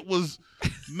around it was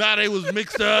now they was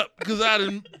mixed up because I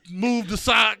didn't move the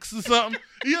socks or something.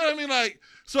 You know what I mean? Like,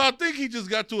 so I think he just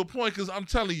got to a point because I'm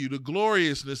telling you, the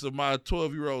gloriousness of my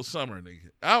 12-year-old summer, nigga.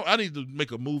 I need to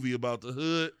make a movie about the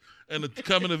hood and the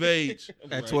coming of age.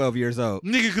 At 12 years old.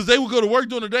 Nigga, because they would go to work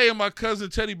during the day and my cousin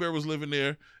Teddy Bear was living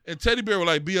there. And Teddy Bear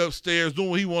would be upstairs doing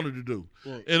what he wanted to do.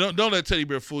 Right. And don't let Teddy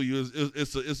Bear fool you.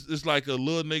 It's like a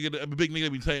little nigga, a big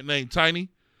nigga be named Tiny.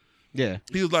 Yeah.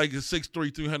 He was like a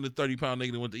 6'3", 330-pound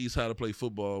nigga that went to East High to play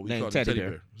football. We called him Teddy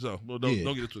Bear. So don't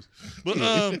get it twisted. But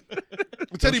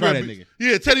Teddy Bear.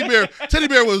 Teddy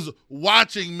Bear was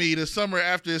watching me the summer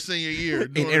after his senior year.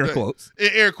 In air quotes.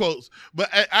 In air quotes. But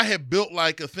I had built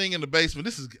a thing in the basement.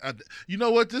 This is, you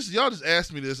know what? Y'all just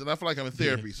asked me this, and I feel like I'm in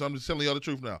therapy. So I'm just telling y'all the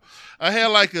truth now. I had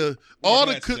all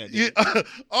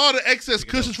the excess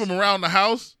cushions from around the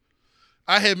house.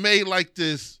 I had made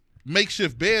this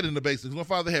makeshift bed in the basement. My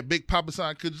father had big Papa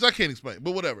San cushions. I can't explain,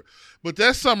 but whatever. But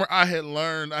that summer, I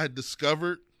had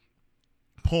discovered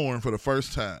porn for the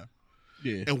first time.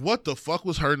 Yeah. And what the fuck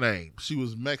was her name? She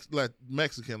was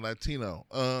Mexican, Latino.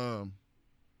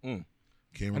 Can't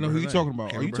remember I know who you're talking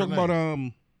about. Are you talking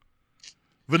about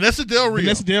Vanessa Del Rio?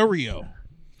 Vanessa Del Rio.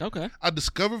 Okay. I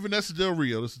discovered Vanessa Del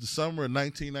Rio. This is the summer of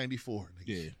 1994.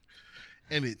 Yeah.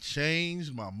 And it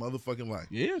changed my motherfucking life.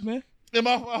 Yeah, man. And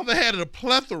my father had a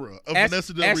plethora of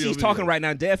Vanessa Del Rio. As he's talking right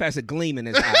now, Dev has a gleam in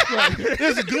his eye.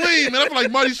 There's a gleam, man. I feel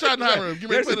like Marty Schottenheimer. Get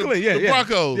ready to play the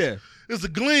Broncos. Yeah. It's a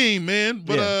gleam, man.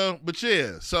 But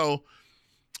yeah. So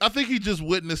I think he just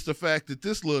witnessed the fact that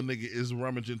this little nigga is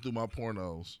rummaging through my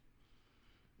pornos.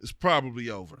 It's probably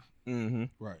over. Mm-hmm.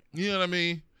 Right. You know what I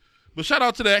mean? But shout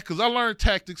out to that because I learned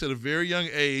tactics at a very young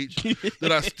age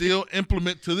that I still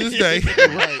implement to this day.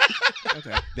 Right.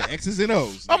 Okay. The X's and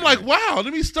O's. I'm like, wow,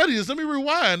 let me study this. Let me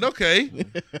rewind. Okay.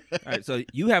 All right, so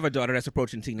you have a daughter that's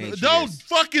approaching teenage Don't years.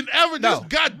 fucking ever No.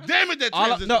 God damn it, that No.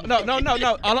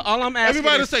 transition. All I'm asking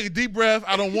Everybody is, take a deep breath.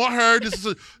 I don't want her. This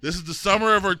is the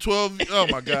summer of her 12. Oh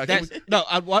my God.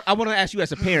 I want to ask you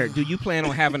as a parent, do you plan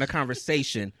on having a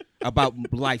conversation about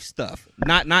life stuff?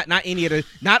 Not any of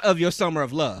not of your summer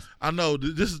of love. I know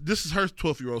this is her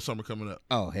 12-year-old summer coming up.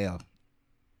 Oh hell.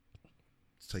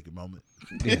 Let's take a moment.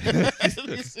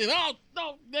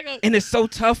 And it's so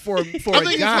tough for a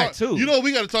guy too. You know what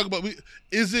we got to talk about?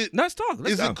 Let's talk.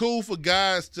 Is it cool for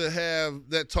guys to have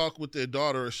that talk with their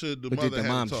daughter, or should the mother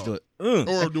have to talk?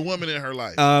 Or the woman in her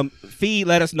life?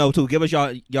 Let us know too. Give us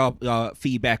y'all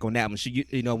feedback on that one. Should you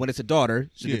when it's a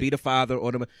daughter, should it be the father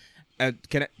or the?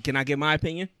 Can I give my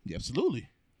opinion? Yeah, absolutely.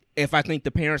 If I think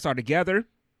the parents are together,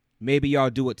 maybe y'all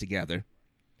do it together.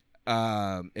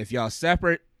 If y'all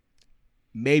separate,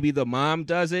 maybe the mom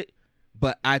does it.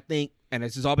 But I think, and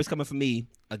this is always coming from me,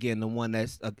 again, the one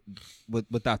that's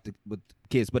without with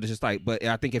kids. But it's just like, but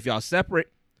I think if y'all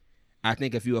separate, I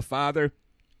think if you're a father,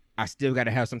 I still got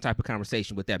to have some type of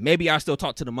conversation with that. Maybe I still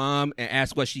talk to the mom and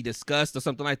ask what she discussed or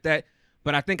something like that.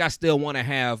 But I think I still want to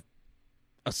have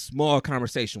a small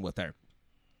conversation with her.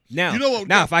 Now,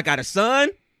 if I got a son,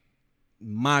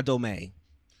 my domain.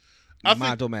 I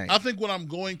think what I'm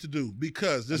going to do,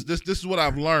 because this is what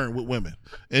I've learned with women,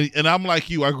 and I'm like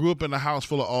you. I grew up in a house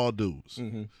full of all dudes.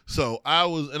 Mm-hmm. So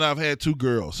I've had 2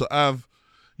 girls. So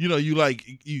you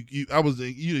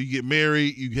get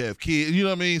married, you have kids. You know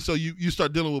what I mean? So you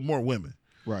start dealing with more women.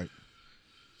 Right.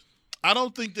 I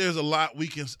don't think there's a lot we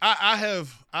can. I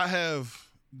have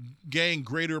gained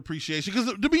greater appreciation,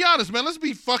 because to be honest, man, let's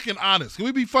be fucking honest. Can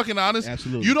we be fucking honest?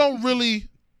 Absolutely. You don't really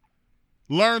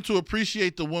learn to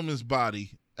appreciate the woman's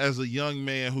body as a young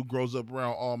man who grows up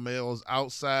around all males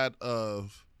outside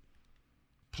of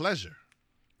pleasure.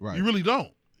 Right. You really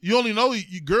don't. You only know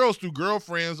you girls through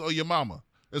girlfriends or your mama.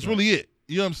 That's really it.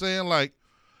 You know what I'm saying? Like,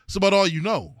 it's about all you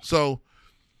know. So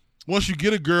once you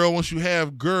get a girl, once you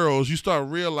have girls, you start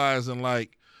realizing,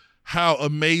 like, how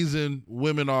amazing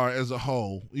women are as a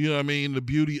whole. You know what I mean? The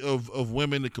beauty of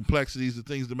women, the complexities, the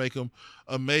things that make them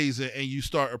amazing, and you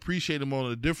start appreciating them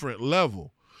on a different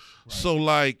level. Right. So,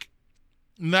 like,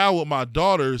 now with my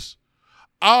daughters,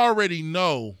 I already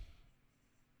know,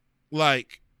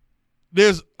 like,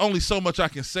 there's only so much I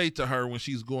can say to her when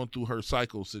she's going through her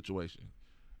cycle situation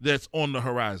that's on the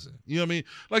horizon. You know what I mean?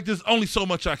 Like, there's only so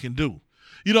much I can do.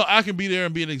 You know, I can be there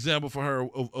and be an example for her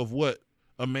of what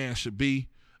a man should be.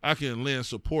 I can lend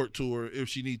support to her if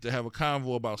she needs to have a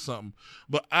convo about something.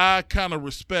 But I kind of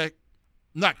respect,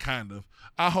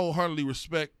 I wholeheartedly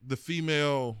respect the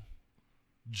female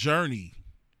journey.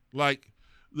 Like,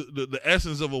 the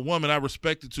essence of a woman, I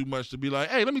respect it too much to be like,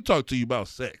 hey, let me talk to you about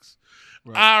sex.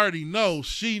 Right. I already know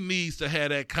she needs to have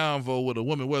that convo with a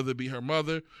woman, whether it be her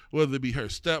mother, whether it be her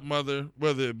stepmother,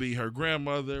 whether it be her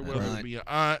grandmother, whether it be her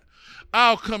aunt.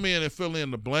 I'll come in and fill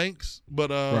in the blanks,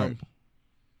 but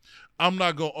I'm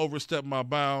not going to overstep my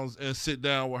bounds and sit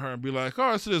down with her and be like, all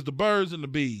right, so there's the birds and the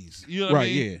bees. You know what I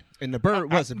mean? Right, yeah. And the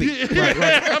bird was a bee.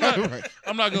 Right.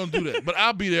 I'm not going to do that. But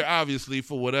I'll be there, obviously,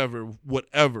 for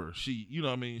whatever she, you know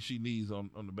what I mean, she needs on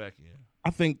the back end.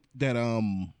 I think that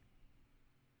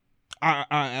I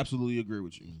absolutely agree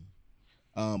with you.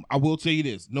 I will tell you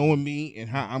this. Knowing me and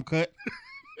how I'm cut,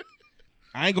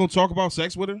 I ain't going to talk about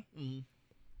sex with her. Mm-hmm.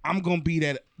 I'm going to be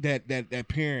that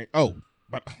parent. Oh,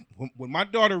 but when my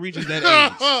daughter reaches that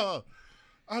age,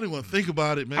 I didn't want to think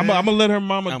about it, man. I'm gonna let her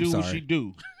mama do what she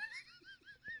do.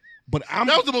 But that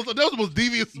was the most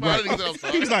devious smile.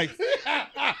 Right. He was like,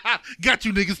 "Got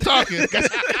you niggas talking."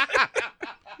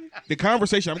 The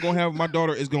conversation I'm gonna have with my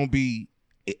daughter is gonna be,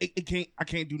 I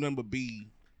can't do nothing but be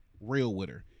real with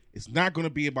her. It's not gonna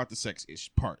be about the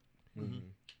sex-ish part. Mm-hmm.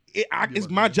 It's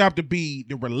my job to be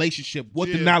the relationship. What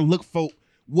to not look for.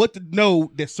 What to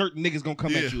know that certain niggas gonna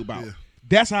come at you about. Yeah.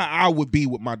 That's how I would be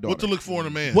with my daughter. What to look for in a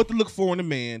man. What to look for in a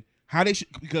man. How they should,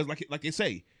 because like they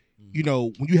say, you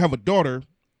know, when you have a daughter,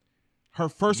 her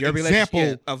first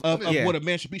example of what a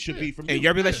man should be from you. And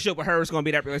your relationship with her is going to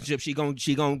be that relationship she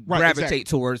gonna gravitate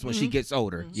towards when she gets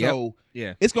older. Mm-hmm. So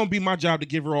it's going to be my job to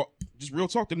give her all, just real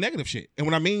talk, the negative shit. And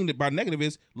what I mean by negative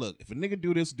is, look, if a nigga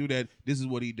do this, do that, this is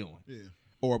what he doing. Yeah.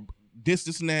 Or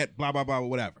this and that, blah, blah, blah,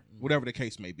 whatever the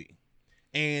case may be.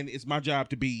 And it's my job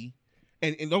to be,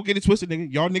 and don't get it twisted,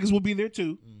 nigga. Y'all niggas will be there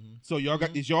too. Mm-hmm. So y'all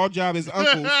got it's y'all job as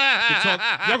uncles to talk.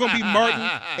 Y'all gonna be Martin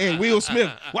and Will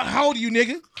Smith. What? How old are you,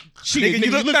 nigga? Shit, nigga,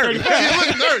 you look 30. You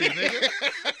look 30,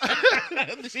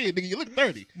 nigga. Shit, nigga, you look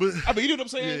 30. But I mean, you know what I'm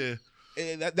saying? Yeah.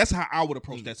 And that's how I would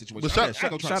approach that situation. But I'm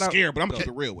not trying to scare, but I'm gonna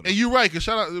keep it real with her. And you're right, because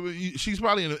shout out, she's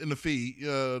probably in the feed.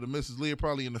 The Mrs. Leah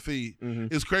probably in the feed.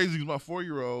 Mm-hmm. It's crazy because my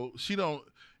 4-year-old, she don't.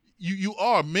 You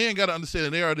are men got to understand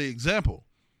that they are the example.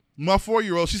 My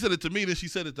 4-year-old, she said it to me, then she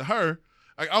said it to her.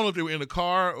 Like, I don't know if they were in the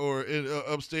car or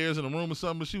upstairs in a room or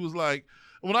something, but she was like,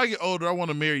 when I get older, I want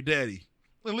to marry daddy.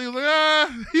 And Leah was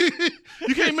like,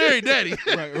 you can't marry daddy.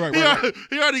 Right.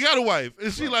 He already got a wife.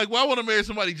 And she like, well, I want to marry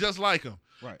somebody just like him.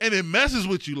 Right. And it messes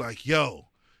with you like, yo,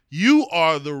 you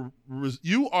are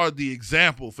the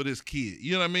example for this kid.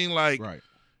 You know what I mean? Like,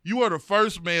 you are the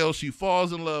first male she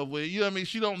falls in love with. You know what I mean?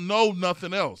 She don't know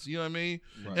nothing else. You know what I mean?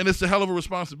 Right. And it's a hell of a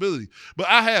responsibility. But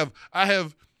I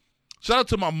have shout out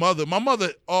to my mother. My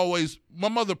mother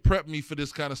prepped me for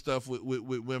this kind of stuff with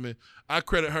women. I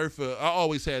credit her for, I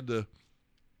always had I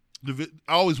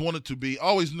always wanted to be,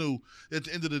 always knew at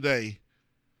the end of the day,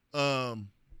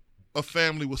 a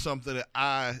family was something that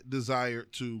I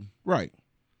desired to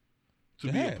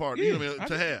be a part of, you know what I mean?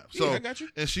 To have. So, I got you.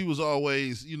 And she was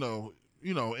always, you know,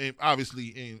 you know, and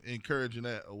obviously encouraging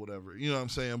that or whatever. You know what I'm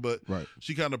saying? But Right.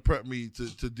 she kind of prepped me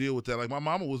to deal with that. Like my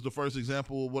mama was the first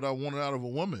example of what I wanted out of a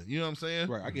woman. You know what I'm saying?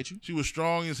 Right, I get you. She was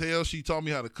strong as hell. She taught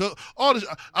me how to cook. All this.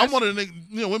 I'm one of the niggas,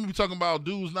 you know, women be talking about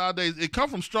dudes nowadays. It come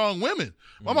from strong women.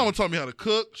 My mama taught me how to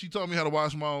cook. She taught me how to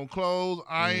wash my own clothes,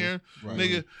 iron, Right.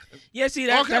 nigga. Yeah, see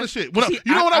all kind of shit. When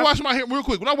when I wash my hair, real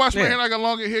quick, when I wash my Yeah. hair and I got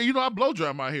longer hair, you know, I blow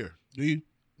dry my hair. Do you?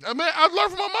 I mean, I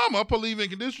learned from my mama. I put leave-in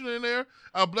conditioner in there.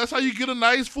 That's how you get a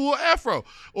nice full afro,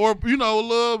 or you know, a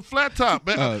little flat top.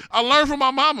 Man, I learned from my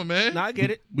mama, man. No, I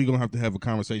get it. We're going to have a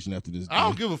conversation after this. I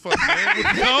don't give a fuck, man.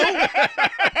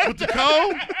 With the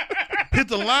comb, hit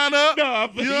the line up. No,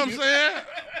 you know what I'm saying?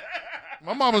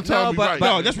 My mama told me but- right. but-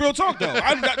 No, that's real talk, though.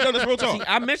 That's real talk. See,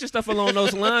 I mentioned stuff along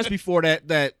those lines before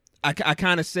that I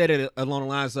kind of said it along the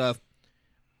lines of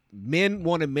men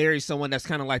want to marry someone that's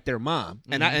kind of like their mom,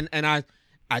 and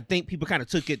I think people kind of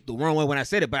took it the wrong way when I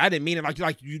said it, but I didn't mean it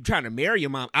like you trying to marry your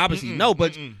mom. Obviously, no,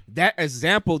 but that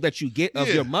example that you get of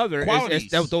your mother,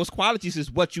 those qualities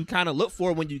is what you kind of look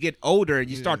for when you get older and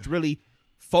you start to really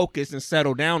focus and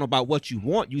settle down about what you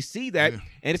want. You see that, and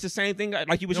it's the same thing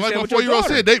like you were just like saying my with your 4-year-old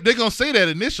daughter. said, they gonna say that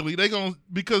initially. They gonna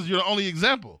because you're the only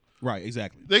example. Right,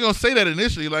 exactly. They gonna say that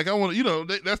initially. Like I want to, you know,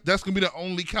 that's gonna be the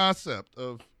only concept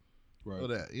of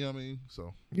that. You know what I mean?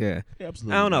 So Yeah,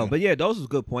 absolutely. I don't know, man. but yeah, those was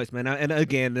good points, man. And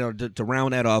again, you know, to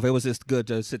round that off, it was just good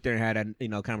to sit there and have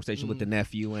that conversation with the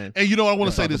nephew and you know, I want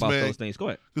to say talk this, about man. those things. Go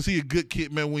ahead. Cause he a good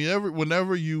kid, man.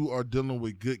 Whenever you are dealing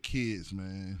with good kids,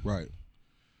 man, Right.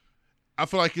 I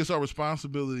feel like it's our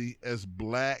responsibility as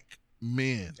black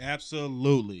men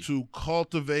Absolutely. to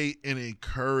cultivate and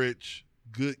encourage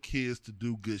good kids to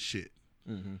do good shit.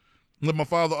 Like my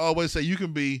father always say, you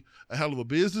can be a hell of a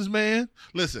businessman.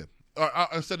 Listen,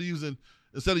 instead of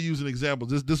using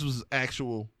examples, this was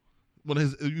actual. When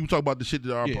you talk about the shit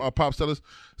that our pops tell us,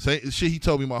 shit he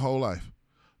told me my whole life.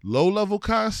 Low level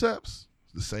concepts,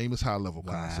 the same as high level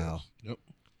concepts. Yep.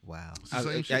 Wow. the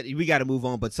same shit. We got to move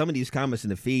on, but some of these comments in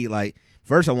the feed, like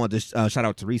first I want to shout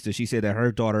out Teresa. She said that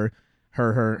her daughter,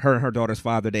 her daughter's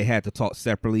father, they had to talk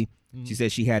separately. She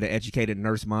said she had an educated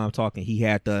nurse mom talk, and he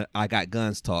had the I got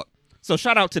guns talk. So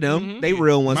shout out to them. They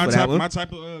real ones for that one. My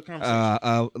type of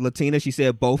conversation. Latina, she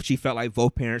said both. She felt like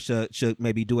both parents should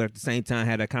maybe do it at the same time,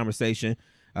 had that conversation.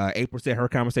 April said her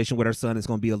conversation with her son is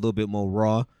going to be a little bit more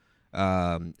raw.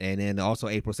 And then also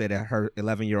April said that her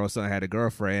 11-year-old son had a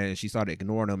girlfriend, and she started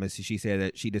ignoring him, and she said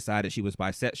that she decided she was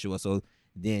bisexual. So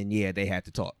then, they had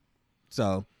to talk.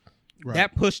 So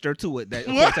that pushed her to it. That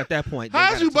of course, at that point,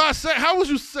 How was you bisexual? How was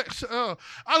you sexual?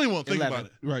 I don't even want to think 11.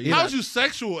 about it. Right, How was you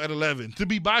sexual at 11 to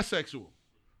be bisexual?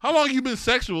 How long have you been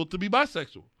sexual to be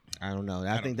bisexual? I don't know.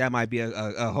 I think that might be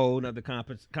a whole nother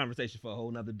conversation for a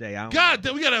whole nother day. I don't God know.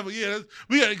 damn, we gotta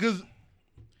have because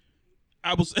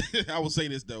I will say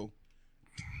this though.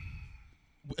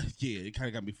 Yeah, it kind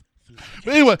of got me.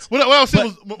 but anyway, what I was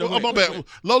saying was no, my wait, bad. wait.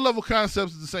 Low level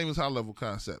concepts is the same as high level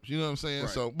concepts. You know what I'm saying? Right.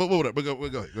 So, but whatever. But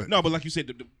go ahead. No, but like you said,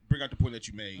 to bring out the point that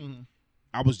you made,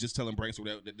 I was just telling Brainstorm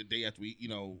that the day after we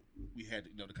had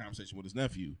the conversation with his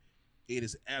nephew. It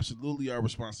is absolutely our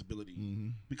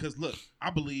responsibility because look, I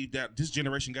believe that this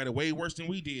generation got it way worse than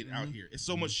we did out here. It's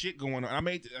so much shit going on.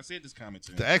 I said this comment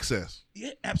to him. The access. Yeah,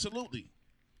 absolutely.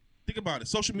 Think about it.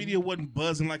 Social media wasn't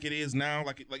buzzing like it is now,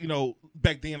 like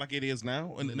back then, like it is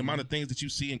now, and the amount of things that you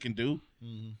see and can do.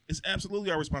 It's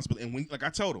absolutely our responsibility. And when, like I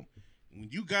told him, when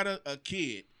you got a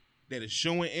kid that is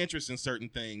showing interest in certain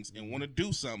things and want to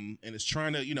do something and is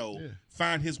trying to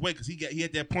find his way because he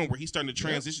at that point where he's starting to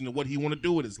transition to what he want to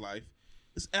do with his life.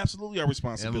 It's absolutely our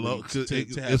responsibility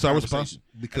to have it's our responsibility.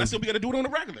 because And I said we got to do it on the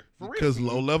regular, for real. because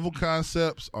low level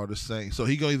concepts are the same. So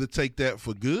he gonna either take that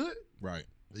for good, Right.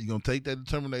 or you gonna take that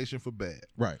determination for bad.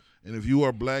 Right. And if you are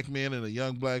a black man in a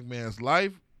young black man's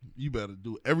life, you better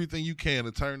do everything you can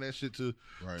to turn that shit to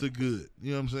good.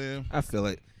 You know what I'm saying? I feel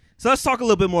it. So let's talk a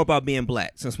little bit more about being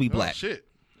black, since we black. Oh, shit.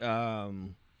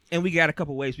 And we got a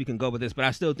couple ways we can go with this, but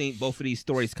I still think both of these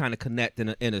stories kind of connect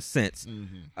in a sense.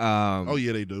 Oh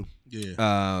yeah, they do.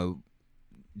 Yeah.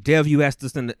 Dev, you asked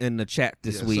us in the chat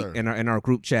this Yes, week sir. in our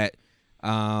group chat.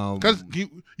 Because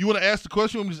you want to ask the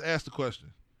question, or just ask the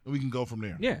question, and we can go from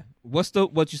there. Yeah, what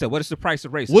you said? What is the price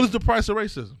of racism? What is the price of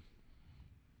racism?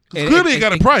 Because And- clearly, and- it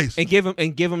got a and- price. And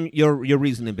give him your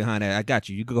reasoning behind that. I got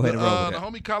you. You can go ahead and roll with The that.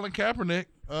 homie Colin Kaepernick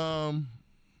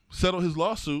settled his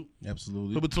lawsuit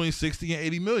Absolutely. for between 60 and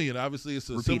 80 million. Obviously, it's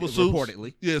a civil suit.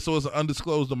 Reportedly. Yeah, so it's an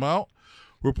undisclosed amount.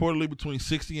 Reportedly between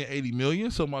 60 and 80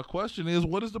 million. So my question is,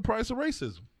 what is the price of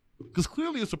racism? Because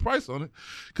clearly it's a price on it.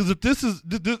 Because if this is,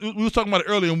 we was talking about it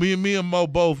earlier, and me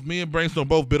and Brainstorm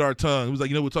both bit our tongue. It was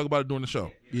like, we'll talk about it during the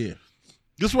show. Yeah.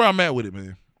 This is where I'm at with it,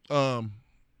 man.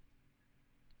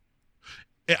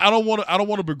 And I don't want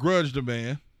to begrudge the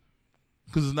man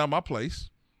because it's not my place.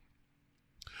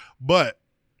 But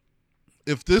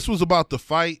if this was about the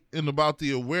fight and about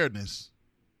the awareness,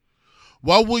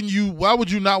 why would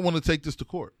you not want to take this to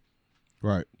court?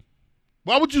 Right.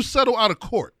 Why would you settle out of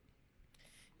court?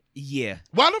 Yeah.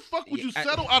 Why the fuck would you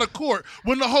settle out of court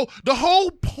when the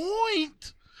whole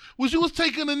point was you was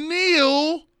taking a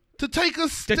kneel to take a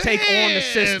stand. To take on the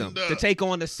system. To take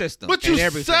on the system. But you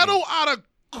settle out of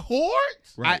court?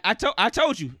 Right. I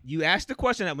told you. You asked the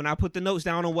question that when I put the notes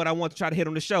down on what I want to try to hit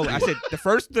on the show. I said the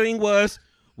first thing was,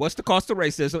 what's the cost of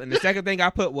racism? And the second thing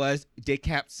I put was, did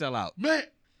Cap sell out? Man.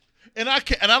 And I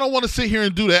don't want to sit here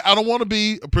and do that. I don't want to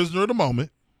be a prisoner of the moment.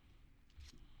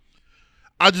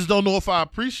 I just don't know if I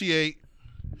appreciate.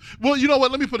 Well, you know what?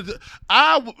 Let me put it.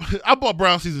 I bought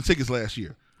Brown season tickets last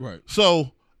year. Right.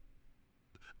 So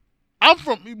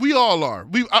we all are.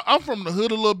 I'm from the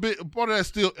hood a little bit. Part of that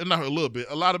still, and not a little bit,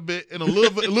 a lot of it, and a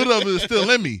little of it is still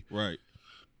in me. Right.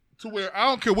 To where I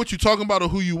don't care what you're talking about or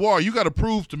who you are. You got to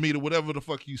prove to me that whatever the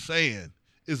fuck you saying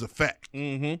is a fact.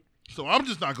 Mm-hmm. So I'm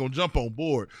just not gonna jump on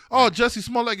board. Oh, Jussie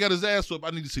Smollett got his ass whooped.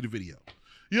 I need to see the video.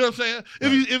 You know what I'm saying?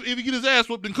 Right. If he get his ass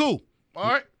whooped, then cool. All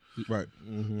right. Right.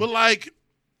 Mm-hmm. But like,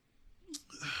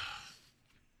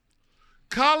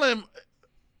 Colin,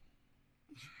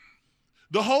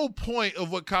 the whole point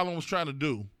of what Colin was trying to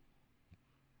do,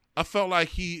 I felt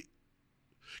like because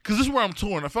this is where I'm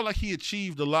torn. I felt like he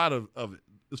achieved a lot of it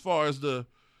as far as the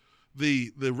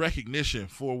recognition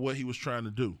for what he was trying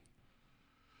to do.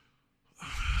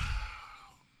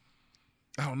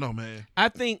 I don't know, man. I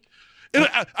think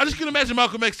I just can imagine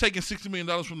Malcolm X taking $60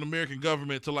 million from the American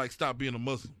government to like stop being a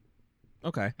Muslim.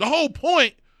 Okay. The whole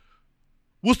point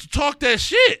was to talk that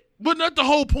shit. Wasn't that the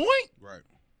whole point? Right.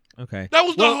 Okay. That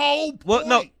was the whole point. Well,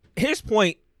 no, his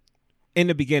point in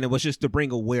the beginning was just to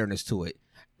bring awareness to it.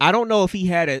 I don't know if he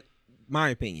had it, my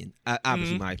opinion,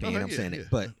 obviously my opinion, I'm saying it,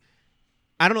 but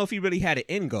I don't know if he really had an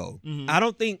end goal. Mm-hmm. I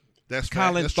don't think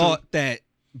Colin thought that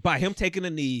by him taking a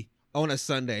knee on a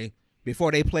Sunday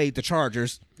before they played the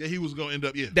Chargers, that he was going to end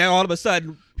up, that all of a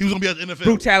sudden he was going to be at the NFL.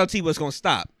 Brutality was going to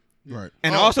stop. Right.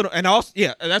 And also,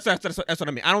 yeah, that's what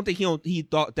I mean. I don't think he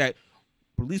thought that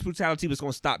police brutality was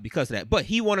going to stop because of that, but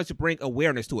he wanted to bring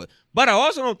awareness to it. But I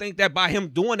also don't think that by him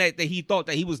doing that he thought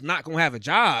that he was not going to have a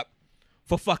job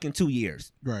for fucking 2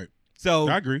 years. Right. So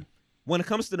I agree. When it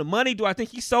comes to the money, do I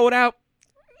think he sold out?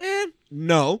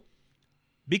 No,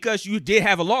 because you did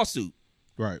have a lawsuit.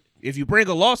 Right. If you bring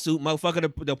a lawsuit,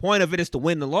 motherfucker, the point of it is to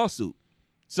win the lawsuit.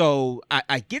 So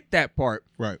I get that part.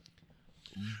 Right.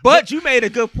 But you made a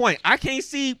good point. I can't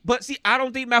see, I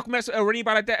don't think Malcolm X or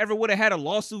anybody like that ever would have had a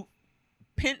lawsuit.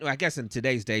 I guess in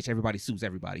today's day, everybody sues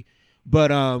everybody.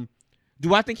 But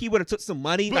do I think he would have took some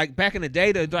money like back in the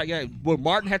day where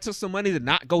Martin had took some money to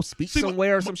not go speak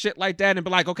somewhere or some shit like that and be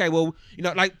like, okay, well,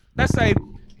 like let's say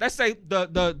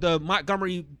the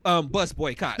Montgomery bus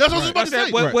boycott. That's what I was about to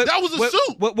say. That was a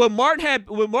suit. When Martin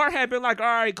had been like, all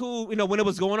right, cool, when it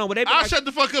was going on, I'll shut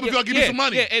the fuck up if y'all give me some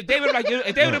money. Yeah, if they would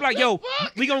have like, yo,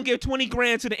 we gonna give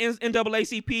 $20,000 to the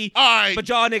NAACP, all right, but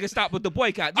y'all niggas stop with the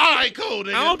boycott. All right, cool.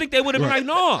 Nigga. I don't think they would have been like,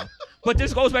 no. But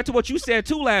this goes back to what you said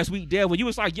too last week, Dale, when you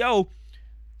was like, yo,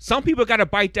 some people got to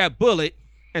bite that bullet.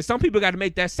 And some people got to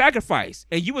make that sacrifice.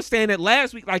 And you were saying that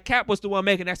last week, like Cap was the one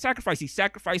making that sacrifice. He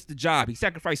sacrificed the job. He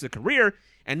sacrificed the career.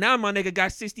 And now my nigga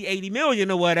got 60, 80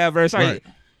 million or whatever. It's like,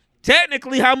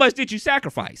 technically, how much did you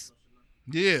sacrifice?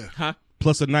 Yeah. Huh?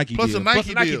 Plus a Nike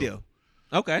deal.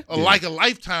 Okay. Like a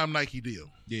lifetime Nike deal.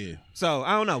 Yeah. So,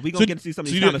 I don't know. We're going to get to see some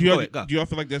of these comments. Do y'all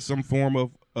feel like there's some form of,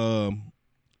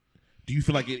 do you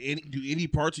feel like, do any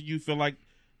parts of you feel like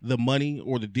the money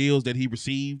or the deals that he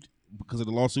received because of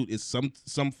the lawsuit is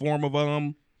some form of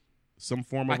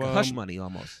like hush money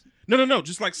almost. No,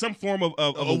 just like some form of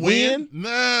a win.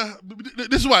 Nah,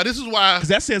 this is why because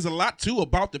that says a lot too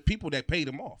about the people that paid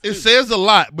him off. It says a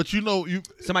lot, but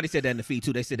somebody said that in the feed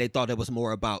too. They said they thought it was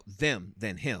more about them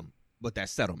than him with that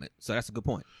settlement. So that's a good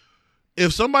point.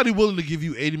 If somebody willing to give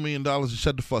you $80 million to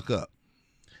shut the fuck up,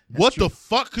 what the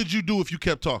fuck could you do if you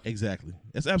kept talking? Exactly,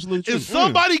 that's absolutely true. If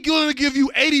somebody willing to give you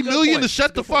 $80 million to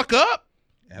shut the fuck up.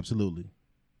 Absolutely.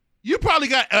 You probably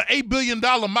got an $8 billion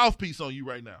mouthpiece on you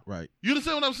right now. Right. You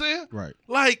understand what I'm saying? Right.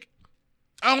 Like,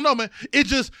 I don't know, man.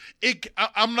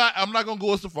 I'm not gonna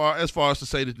go as far as to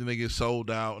say that the nigga is sold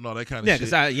out and all that kind of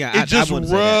shit. It just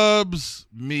rubs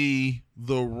me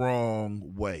the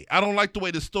wrong way. I don't like the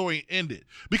way the story ended.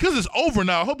 Because it's over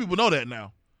now. I hope people know that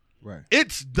now. Right.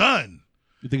 It's done.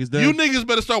 You think it's done? You niggas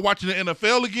better start watching the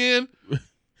NFL again.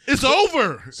 It's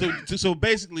over. So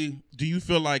basically, do you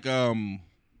feel like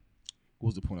what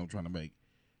was the point I'm trying to make?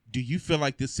 Do you feel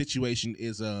like this situation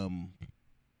is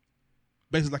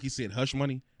basically like he said, hush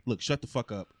money. Look, shut the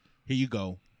fuck up. Here you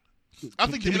go. I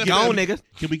think Can we the Go NFL on, nigga.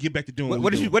 Can we get back to doing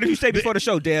What did you say before the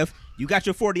show, Dev? You got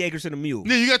your 40 acres and a mule.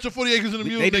 Yeah, you got your 40 acres in the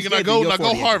mule, They just nigga. Now gave you your go 40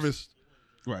 acres. harvest.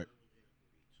 Right.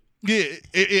 Yeah,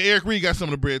 Eric Reed got some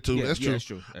of the bread too. Yeah, That's yeah, true. that's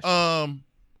true. That's true.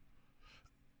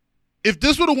 If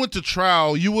this would have went to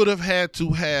trial, you would have had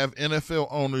to have NFL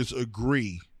owners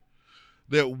agree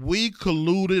that we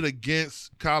colluded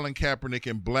against Colin Kaepernick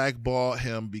and blackballed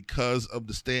him because of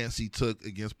the stance he took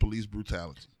against police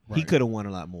brutality. He could have won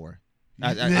a lot more.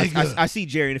 Nigga. I see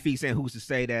Jerry in the feed saying, "Who's to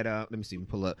say that?" Let me see. Let me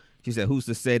pull up. She said, "Who's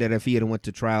to say that if he had went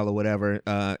to trial or whatever,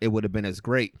 it would have been as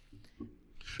great?"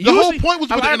 The whole point was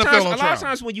to put the NFL on A lot trial. of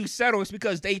times when you settle, it's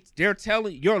because they're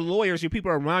telling your lawyers, your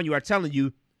people around you are telling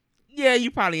you, "Yeah,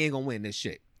 you probably ain't gonna win this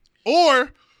shit."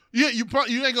 Or you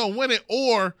ain't gonna win it,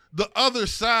 or the other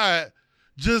side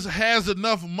just has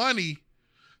enough money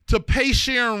to pay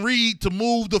Sharon Reed to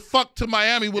move the fuck to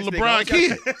Miami with This LeBron nigga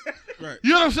Kid. Right.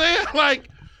 You know what I'm saying? Like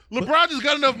LeBron just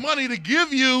got enough money to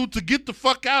give you to get the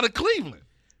fuck out of Cleveland.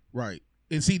 Right.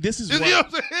 And see, this is You know why. what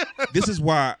I'm saying? This is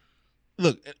why.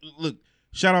 Look.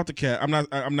 Shout out to Cat.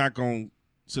 I'm not gonna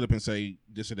sit up and say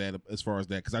this or that as far as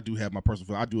that because I do have my personal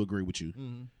feeling. I do agree with you.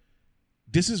 Mm-hmm.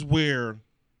 This is where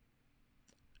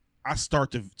I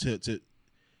start to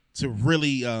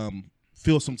really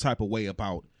feel some type of way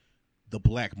about the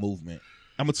black movement.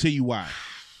 I'm gonna tell you why.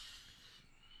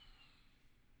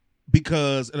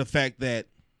 Because of the fact that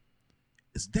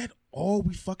is that all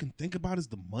we fucking think about is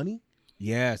the money?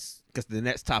 Yes, because the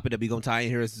next topic that we're gonna tie in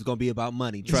here is gonna be about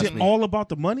money. Trust Is it me. all about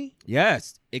the money?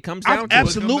 Yes, it comes down to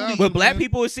Absolutely. it. With black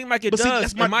people, it seems like it But see, does.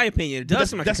 that's my- in my opinion, it does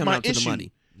seem like it that's comes my down to the issue.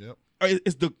 money. Yep.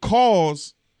 Is the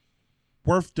cause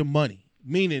worth the money?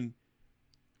 Meaning,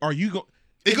 are you going?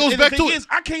 It goes back to it.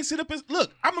 I can't sit up and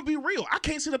look. I'm gonna be real. I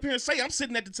can't sit up here and say I'm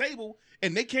sitting at the table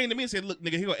and they came to me and said, "Look,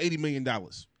 nigga, here go $80 million."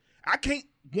 I can't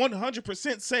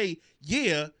 100% say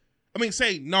yeah. I mean,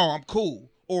 say no, I'm cool,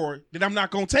 or that I'm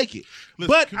not gonna take it.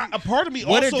 Listen, But a part of me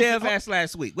What also. did Dev ask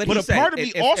last week? What But he a say? part of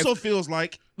me If- also if- feels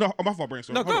like no, my fault,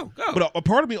 brainstorm. No, Hold go, on. go. But a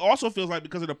part of me also feels like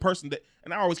because of the person that,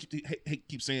 and I always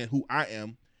keep saying who I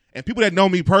am, and people that know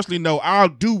me personally know I'll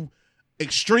do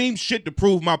extreme shit to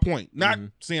prove my point. Not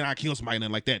saying I kill somebody,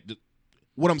 nothing like that.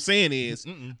 What I'm saying is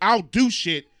I'll do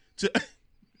shit to.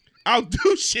 I'll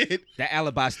do shit. that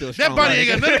alibi still strong. That body ain't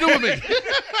right? got nothing to do with me.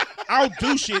 I'll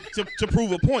do shit to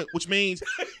prove a point, which means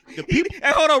the people.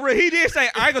 Hey, hold on, Rick. He did say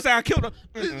I ain't gonna say I killed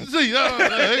him. See,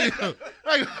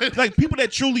 Like people that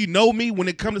truly know me when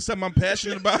it comes to something I'm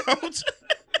passionate about.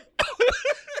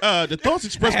 The thoughts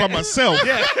expressed by myself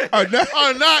are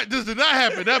not. this did not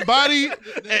happen. That body and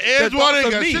Edgewater thoughts ain't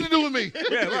of got me. shit to do with me.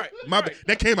 Yeah, right. My bad.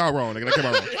 That came out wrong. Nigga. That came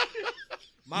out wrong.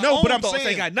 My No, own but I'm thoughts saying-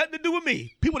 ain't got nothing to do with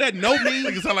me. People that know me.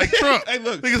 Niggas sound like Trump. Hey,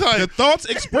 look. Niggas sound The like, thoughts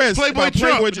expressed Playboy by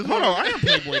Trump. Playboy. Hold on, I am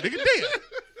Playboy. Nigga,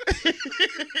 damn.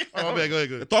 oh, man, go ahead,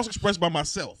 The thoughts expressed by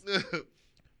myself.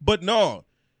 But no,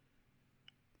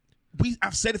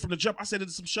 I've said it from the jump. I said it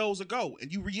some shows ago,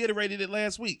 and you reiterated it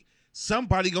last week.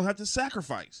 Somebody gonna have to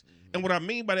sacrifice, and what I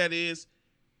mean by that is,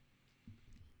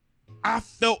 I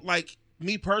felt like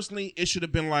me personally, it should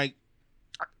have been like,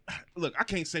 look, I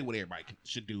can't say what everybody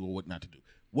should do or what not to do.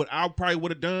 What I probably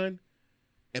would have done,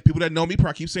 and people that know me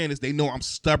probably keep saying this, they know I'm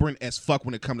stubborn as fuck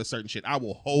when it comes to certain shit. I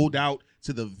will hold out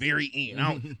to the very end.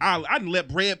 I didn't let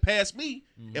bread pass me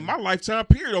in my lifetime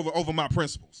period over my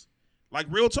principles. Like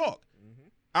real talk.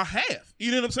 I have.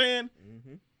 You know what I'm saying?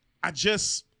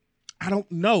 I don't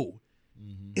know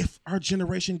if our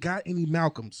generation got any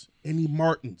Malcolms, any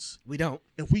Martins, We don't.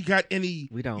 if we got any,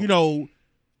 We don't. you know,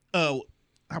 how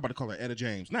about to call her Etta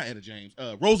James? Not Etta James.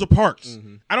 Rosa Parks.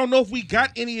 I don't know if we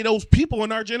got any of those people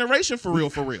in our generation for real,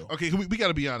 for real. Okay, we got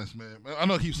to be honest, man. I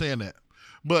know I keep saying that,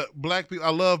 but black people, I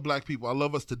love black people. I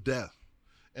love us to death,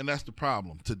 and that's the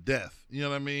problem, to death. You know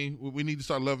what I mean? We need to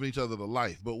start loving each other to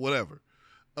life, but whatever.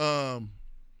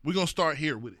 We're going to start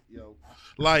here with it, yo.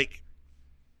 Like,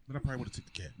 Then I probably would have took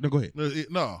the cat. No, go ahead.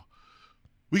 no.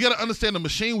 We got to understand the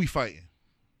machine we fighting.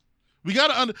 We got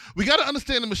to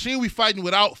understand the machine we fighting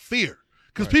without fear.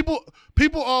 Because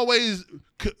people always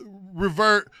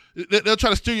revert. They'll try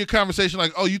to steer your conversation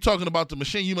like, oh, you talking about the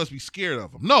machine. You must be scared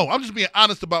of them. No, I'm just being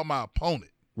honest about my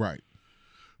opponent. Right.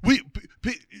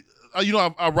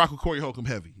 I rock with Corey Holcomb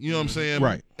heavy. You know what I'm saying?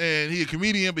 Right. And he a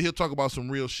comedian, but he'll talk about some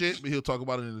real shit, but he'll talk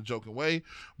about it in a joking way.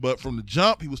 But from the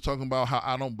jump, he was talking about how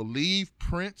I don't believe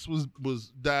Prince was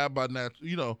died by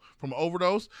from an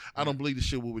overdose. I don't believe the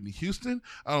shit with Whitney Houston.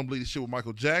 I don't believe the shit with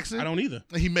Michael Jackson. I don't either.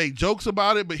 And he made jokes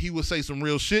about it, but he would say some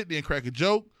real shit, then crack a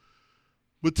joke.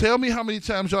 But tell me how many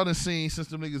times y'all done seen since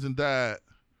them niggas done died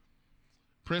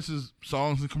Prince's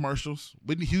songs and commercials.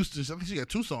 Whitney Houston, I think she got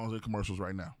 2 songs in commercials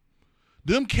right now.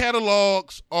 Them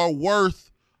catalogs are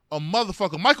worth a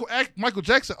motherfucker. Michael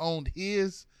Jackson owned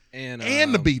his and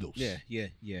the Beatles. Yeah.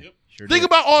 Sure Think did.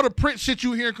 about all the Prince shit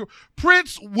you hear.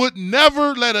 Prince would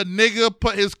never let a nigga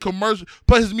put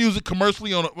his music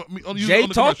commercially on Jay on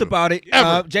the talked commercial. about it.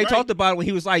 Ever. Jay talked about it when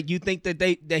he was like, "You think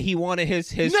that he wanted his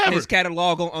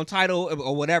catalog on Tidal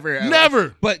or whatever?"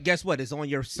 Never. But guess what? It's on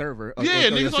your server. Yeah,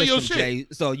 on niggas on your system, shit.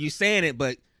 Jay. So you saying it,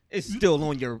 but it's still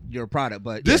on your product.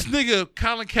 But This nigga,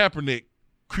 Colin Kaepernick,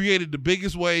 created the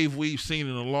biggest wave we've seen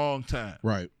in a long time.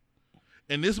 Right.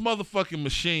 And this motherfucking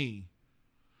machine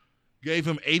gave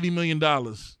him $80 million,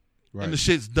 Right. and the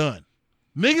shit's done.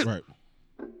 Nigga, Right.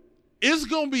 it's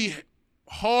going to be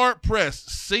hard-pressed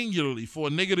singularly for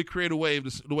a nigga to create a wave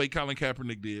the way Colin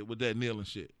Kaepernick did with that kneeling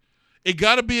shit. It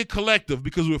got to be a collective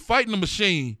because we're fighting a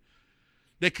machine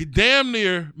that could damn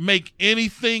near make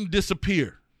anything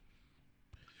disappear.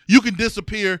 You can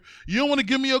disappear. You don't want to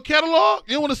give me your catalog?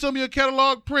 You don't want to sell me your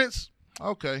catalog, Prince?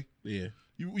 Okay. Yeah.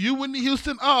 You Whitney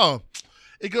Houston? Oh,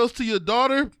 it goes to your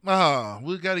daughter? Oh,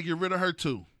 we got to get rid of her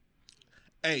too.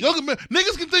 Hey,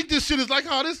 Niggas can think this shit is like,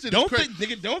 oh, this shit don't is crazy.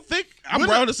 think, nigga. Don't think I'm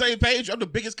on the same page. I'm the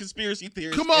biggest conspiracy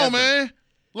theorist. Come on, ever. man.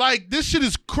 Like, this shit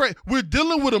is crazy. We're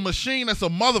dealing with a machine that's a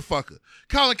motherfucker.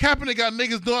 Colin Kaepernick got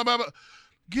niggas doing blah, blah.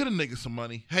 Get a nigga some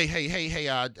money. Hey,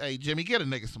 Jimmy, get a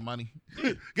nigga some money.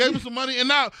 Gave him some money, and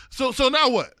now, so now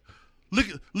what? Look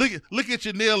at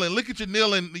your kneeling. Look at your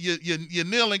kneeling, your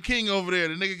kneeling king over there.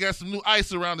 The nigga got some new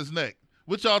ice around his neck.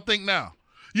 What y'all think now?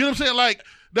 You know what I'm saying? Like,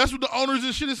 that's what the owners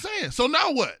and shit is saying. So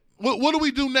now what? What do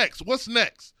we do next? What's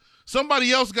next?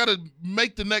 Somebody else got to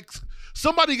make the next.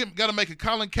 Somebody got to make a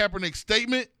Colin Kaepernick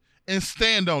statement and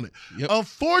stand on it. Yep.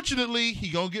 Unfortunately, he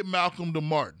gonna get Malcolm to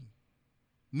Martin.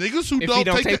 Niggas who If don't he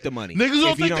don't take take the money. Niggas If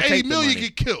don't he take don't the take 80 the million money.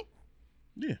 get killed.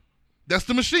 Yeah. That's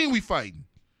the machine we fighting.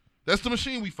 That's the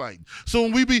machine we fighting. So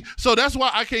so that's why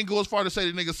I can't go as far to say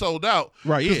the nigga sold out.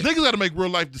 Right, Because yeah. niggas got to make real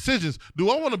life decisions. Do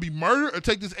I want to be murdered or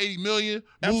take this 80 million,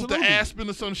 move to Absolutely. Aspen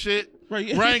or some shit? Right,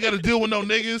 yeah. Where I ain't got to deal with no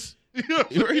niggas. You know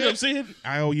what You know I'm what I'm saying? saying?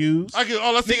 IOUs.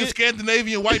 All I see Nigga. is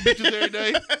Scandinavian white bitches every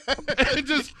day,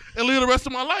 and live the rest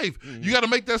of my life. You got to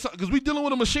make that because we dealing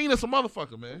with a machine that's a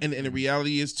motherfucker, man. And the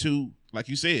reality is too, like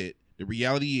you said, the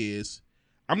reality is,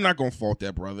 I'm not gonna fault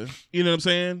that brother. You know what I'm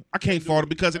saying? I can't fault him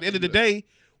because at the end of the day,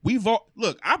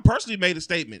 look, I personally made a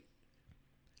statement.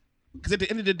 Because at the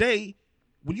end of the day,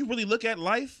 when you really look at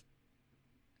life,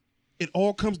 it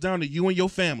all comes down to you and your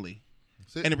family.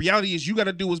 And the reality is you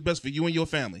gotta do what's best for you and your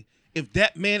family. If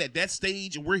that man at that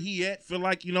stage and where he at feel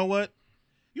like, you know what?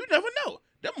 You never know.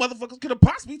 That motherfuckers could have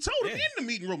possibly told him in the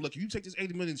meeting room, look, if you take this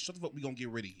 80 million, shut the fuck, we gonna get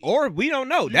rid of you. Or we don't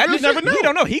know. You never We know.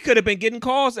 don't know. He could have been getting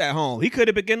calls at home. He could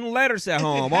have been getting letters at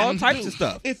home. All types of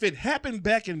stuff. If it happened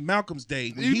back in Malcolm's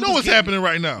day, when You he know was what's getting- happening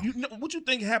right now. You know, what you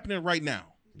think happening right now?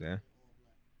 Yeah.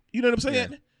 You know what I'm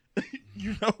saying?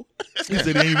 You know? He said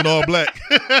he ain't even all black.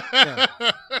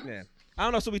 Yeah. I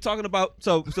don't know. So we talking about.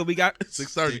 So we got.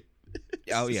 6:30.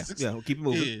 Oh yeah. Yeah. We'll keep it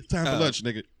moving. Yeah, time for lunch,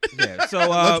 nigga. Yeah. So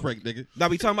Lunch break, nigga. now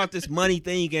we talking about this money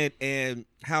thing and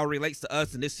how it relates to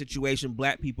us in this situation,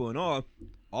 black people and all.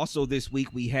 Also, this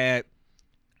week we had.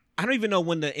 I don't even know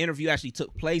when the interview actually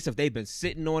took place, if they've been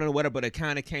sitting on it or whatever, but it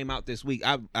kind of came out this week.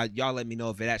 Y'all let me know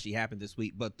if it actually happened this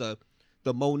week. But the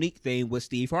Monique thing with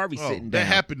Steve Harvey sitting down. That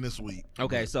happened this week.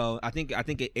 Okay, so I think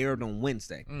it aired on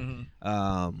Wednesday.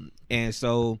 Mm-hmm. And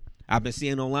so I've been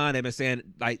seeing online, they've been saying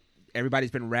like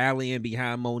everybody's been rallying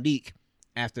behind Monique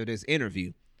after this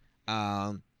interview.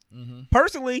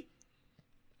 Personally,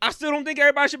 I still don't think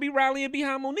everybody should be rallying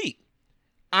behind Monique.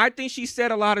 I think she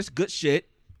said a lot of good shit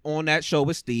on that show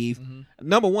with Steve.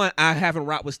 Number one, I haven't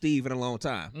rocked with Steve in a long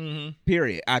time.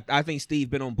 Period. I think Steve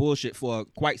been on bullshit for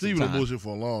quite some Steve time. was on bullshit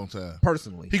for a long time.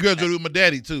 Personally. He graduated with my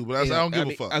daddy too, but I don't give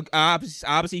a fuck.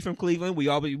 Obviously from Cleveland. We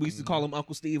used to call him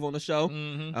Uncle Steve on the show.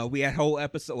 We had a whole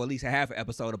episode, or at least a half an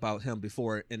episode about him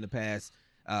before in the past.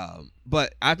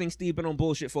 But I think Steve been on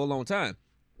bullshit for a long time.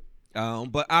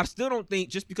 But I still don't think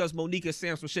just because Monique is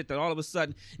saying some shit that all of a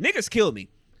sudden niggas kill me.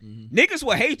 Niggas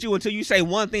will hate you until you say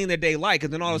one thing that they like,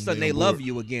 and then all of a sudden they love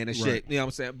you again and shit. You know what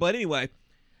I'm saying? But anyway,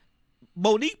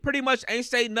 Monique pretty much ain't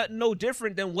say nothing no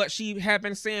different than what she had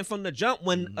been saying from the jump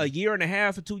when a year and a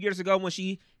half or 2 years ago when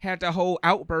she had that whole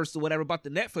outburst or whatever about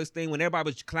the Netflix thing when everybody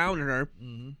was clowning her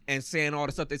and saying all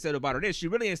the stuff they said about her. She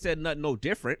really ain't said nothing no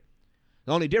different.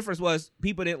 The only difference was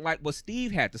people didn't like what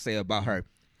Steve had to say about her,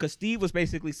 because Steve was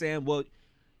basically saying, well,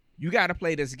 you got to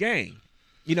play this game.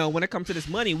 you know, when it comes to this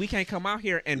money, we can't come out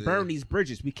here and burn these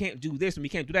bridges. We can't do this and we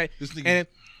can't do that. And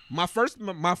my first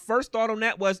thought on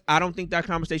that was, I don't think that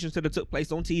conversation should have took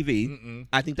place on TV.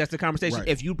 I think that's the conversation. Right.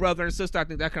 If you brother and sister, I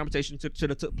think that conversation should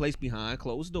have took place behind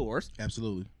closed doors.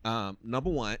 Absolutely. Number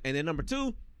one. And then number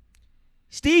two,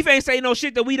 Steve ain't saying no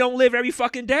shit that we don't live every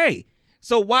fucking day.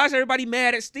 So why is everybody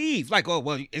mad at Steve? Like, oh,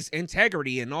 well, it's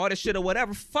integrity and all this shit or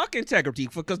whatever. Fuck integrity.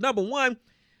 Because number one,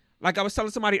 like I was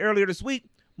telling somebody earlier this week,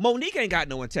 Monique ain't got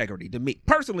no integrity to me,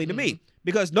 personally to me.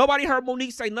 Because nobody heard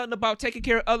Monique say nothing about taking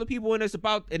care of other people and it's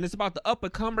about the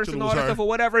up-and-comers and all that stuff or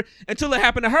whatever until it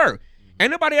happened to her. Ain't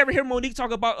nobody ever hear Monique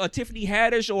talk about a Tiffany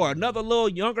Haddish or another little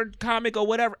younger comic or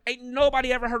whatever. Ain't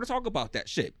nobody ever heard her talk about that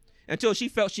shit until she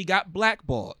felt she got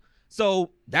blackballed.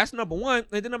 So that's number one.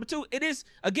 And then number two, it is,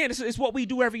 again, it's what we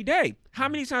do every day. How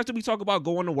many times do we talk about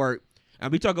going to work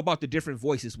and we talk about the different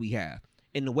voices we have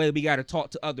and the way we got to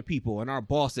talk to other people and our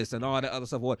bosses and all that other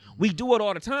stuff? We do it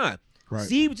all the time. Right.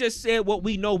 Steve just said what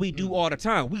we know we do all the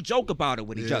time. We joke about it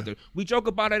with each other. We joke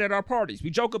about it at our parties. We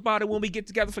joke about it when we get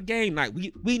together for game night.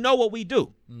 We know what we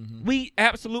do. We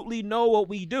absolutely know what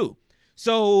we do.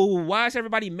 So why is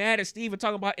everybody mad at Steve and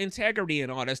talking about integrity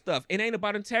and all that stuff? It ain't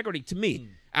about integrity to me.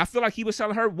 I feel like he was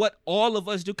telling her what all of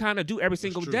us do every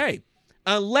single day.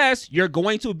 Unless you're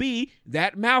going to be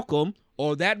that Malcolm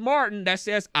or that Martin that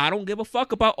says, I don't give a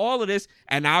fuck about all of this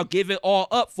and I'll give it all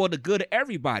up for the good of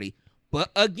everybody. But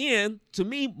again, to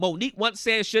me, Monique wasn't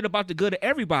saying shit about the good of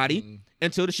everybody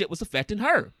until the shit was affecting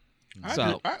her.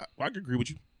 I can agree with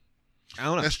you. I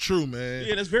don't know. That's true, man.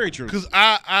 Yeah, that's very true. Because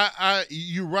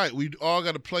you're right. We all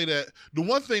got to play that. The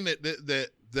one thing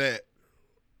the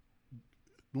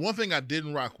one thing I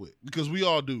didn't rock with, because we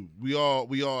all do. We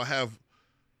all have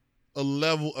a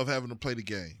level of having to play the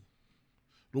game.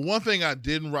 The one thing I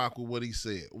didn't rock with what he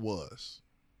said was,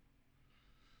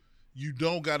 you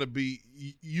don't got to be.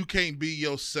 You can't be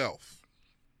yourself.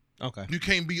 Okay. You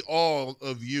can't be all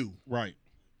of you. Right.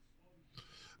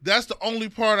 That's the only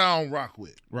part I don't rock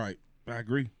with. Right. I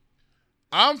agree.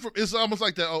 It's almost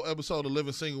like that old episode of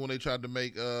Living Single when they tried to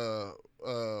make Kyle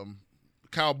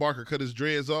Barker cut his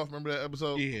dreads off. Remember that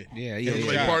episode?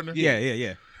 Yeah. Partner?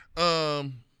 Yeah.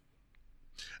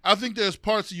 I think there's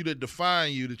parts of you that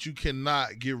define you that you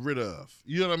cannot get rid of.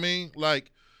 You know what I mean?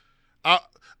 Like, I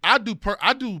do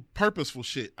purposeful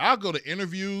shit. I'll go to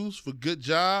interviews for good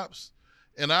jobs,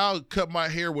 and I'll cut my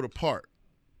hair with a part,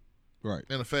 right,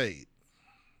 and a fade.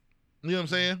 You know what I'm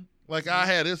saying? Like, I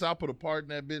had this, I'll put a part in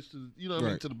that bitch to, you know what I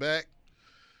mean, to the back.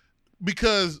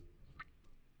 Because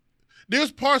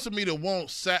there's parts of me that won't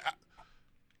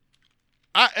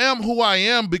I am who I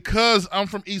am because I'm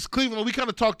from East Cleveland. We kind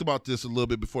of talked about this a little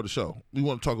bit before the show. We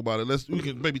want to talk about it. We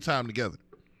can maybe tie them together.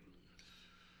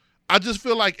 I just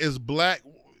feel like as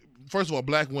first of all,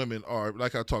 black women are,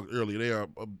 like I talked earlier, they are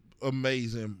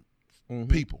amazing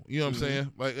people. You know what I'm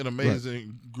saying? Like an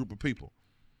amazing group of people.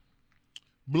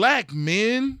 Black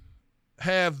men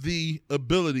have the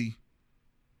ability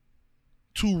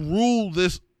to rule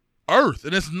this earth.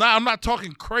 And I'm not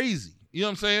talking crazy. You know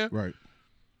what I'm saying? Right.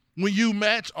 When you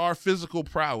match our physical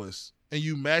prowess and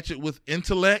you match it with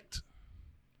intellect,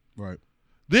 right,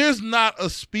 there's not a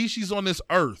species on this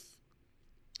earth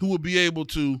who would be able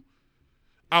to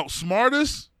outsmart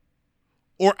us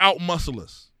or outmuscle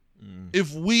us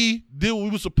if we did what we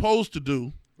were supposed to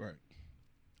do, right,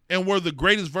 and we're the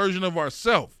greatest version of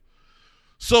ourselves.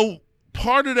 So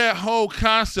part of that whole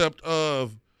concept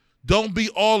of don't be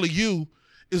all of you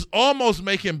is almost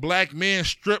making black men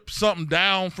strip something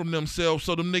down from themselves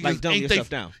so them niggas like dumb yourself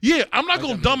down. Yeah, I'm not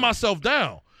going to dumb myself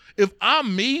down. If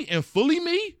I'm me and fully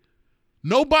me,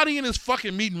 nobody in this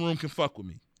fucking meeting room can fuck with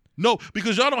me. No,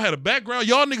 because y'all don't have a background.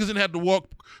 Y'all niggas didn't have to walk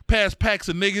past packs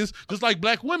of niggas, just like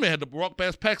black women had to walk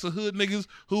past packs of hood niggas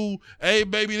who, hey,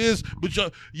 baby, this. But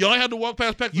y'all had to walk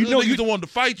past packs of hood niggas that wanted to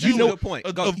fight you. Good point.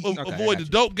 Avoid the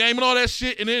dope game and all that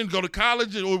shit, and then go to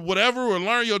college or whatever, or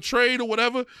learn your trade or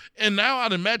whatever. And now I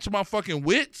done match my fucking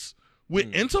wits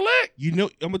with intellect. You know,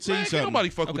 I'm going to tell you something. Nobody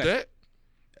fuck with that.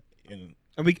 And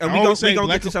we gonna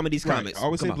get to some of these comments. I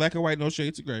always say black and white, no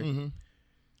shades of gray.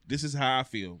 This is how I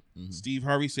feel. Steve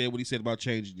Harvey said what he said about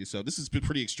changing yourself. This is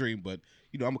pretty extreme, but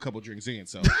you know I'm a couple drinks in,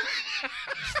 so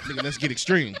nigga, let's get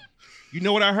extreme. You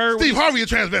know what I heard? Steve Harvey a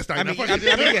transvestite. I mean,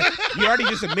 you already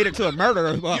just admitted to a murder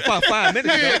about 5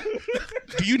 minutes ago.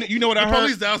 Do you know what I heard?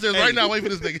 Police downstairs right now waiting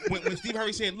for this nigga. When Steve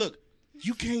Harvey said, "Look,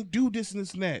 you can't do this and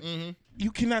this and that.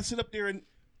 You cannot sit up there and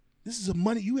this is a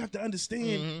money. You have to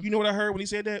understand." You know what I heard when he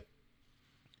said that?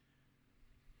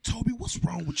 Toby, what's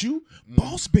wrong with you?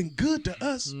 Boss been good to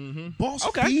us. Boss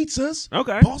feeds us.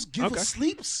 Boss give us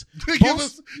sleeps. Give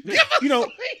us you know,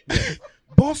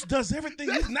 Boss does everything.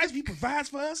 He's nice. He provides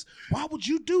for us. Why would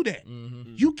you do that?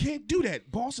 Mm-hmm. You can't do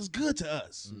that. Boss is good to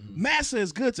us. Massa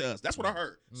is good to us. That's what I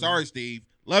heard. Sorry, Steve.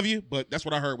 Love you, but that's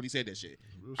what I heard when he said that shit.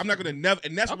 I'm not gonna never,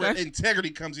 and that's where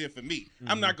integrity comes in for me.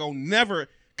 I'm not gonna never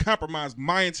compromise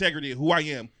my integrity of who I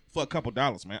am for a couple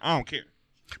dollars, man. I don't care.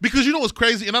 Because you know what's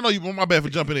crazy, and I know you. My bad for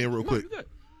jumping in real quick.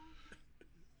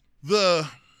 The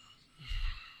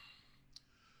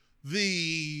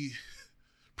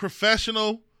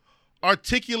professional,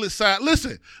 articulate side.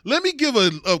 Listen, let me give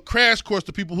a crash course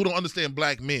to people who don't understand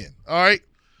black men. All right,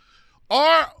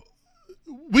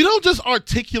 we don't just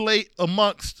articulate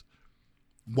amongst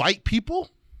white people.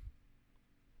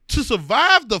 To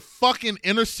survive the fucking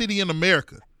inner city in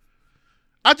America,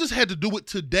 I just had to do it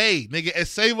today, nigga, at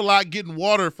Save-A-Lot getting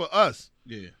water for us.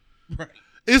 Yeah, right.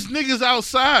 It's niggas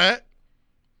outside,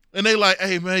 and they like,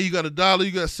 hey, man, you got $1,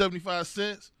 you got 75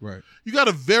 cents. Right. You got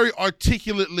to very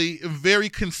articulately and very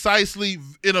concisely,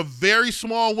 in a very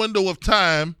small window of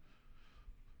time,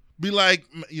 be like,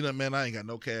 you know, man, I ain't got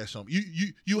no cash on me.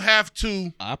 You have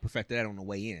to. I perfected that on the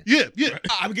way in. Yeah.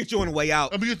 I'm gonna get you on the way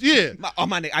out. I mean, yeah.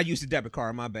 I used a debit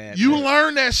card. My bad. You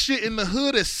learn that shit in the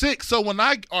hood at 6. So when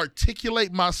I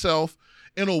articulate myself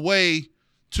in a way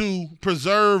to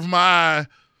preserve my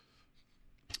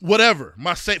whatever,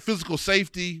 my physical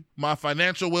safety, my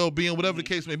financial well-being, whatever the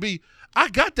case may be, I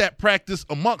got that practice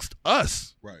amongst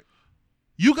us. Right.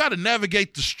 You got to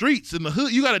navigate the streets in the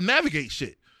hood. You got to navigate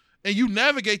shit. And you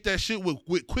navigate that shit with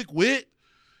quick wit.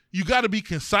 You got to be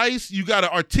concise. You got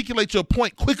to articulate your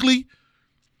point quickly.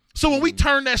 So when we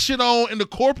turn that shit on in the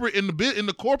corporate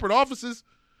offices,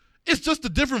 it's just a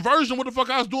different version of what the fuck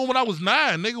I was doing when I was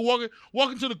 9. Nigga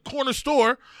walking to the corner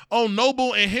store on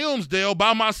Noble and Helmsdale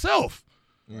by myself.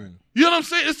 Right. You know what I'm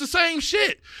saying? It's the same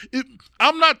shit.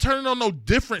 I'm not turning on no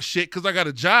different shit because I got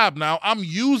a job now. I'm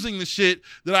using the shit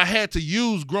that I had to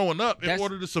use growing up in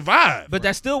order to survive. But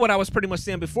that's still what I was pretty much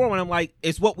saying before when I'm like,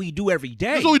 it's what we do every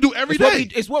day. It's what we do every day.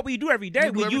 It's what we do every day.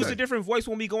 We use day. a different voice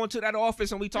when we go into that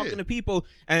office and we talking to people.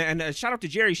 And shout out to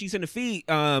Jerry. She's in the feed.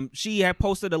 She had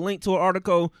posted a link to an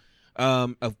article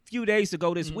a few days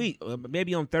ago this week,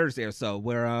 maybe on Thursday or so,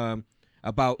 where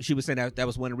about she was saying that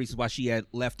was one of the reasons why she had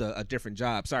left a different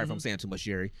job. Sorry if I'm saying too much,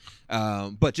 Jerry.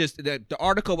 But just the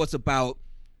article was about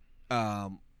a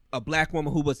black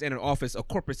woman who was in an office, a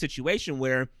corporate situation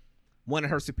where one of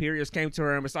her superiors came to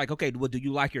her and was like, okay, well, do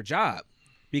you like your job?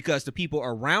 Because the people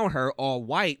around her, all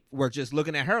white, were just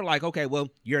looking at her like, okay, well,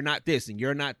 you're not this and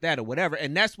you're not that or whatever.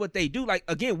 And that's what they do. Like,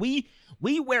 again, we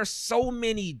wear so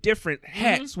many different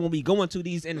hats when we go into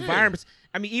these environments.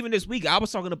 I mean, even this week, I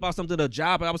was talking about something, a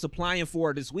job I was applying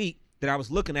for this week that I was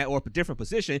looking at, or a different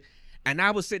position. And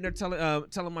I was sitting there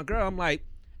telling my girl, I'm like,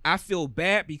 I feel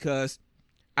bad because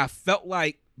I felt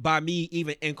like by me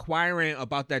even inquiring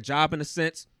about that job in a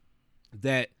sense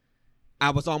that I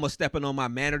was almost stepping on my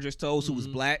manager's toes, who was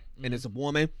black and is a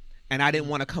woman, and I didn't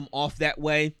want to come off that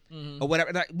way or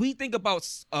whatever. Like, we think about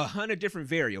 100 different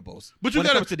variables. But you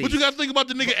got to think about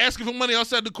the nigga asking for money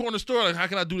outside the corner store. Like, how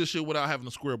can I do this shit without having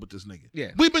to square with this nigga? Yeah,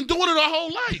 we've been doing it our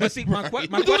whole life. But see, my doing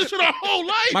this shit our whole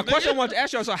life. My question I wanted to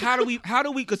ask y'all: so how do we?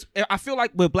 Because I feel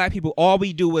like with black people, all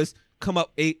we do is come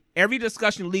up. Every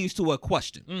discussion leads to a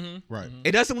question. Right.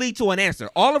 It doesn't lead to an answer.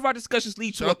 All of our discussions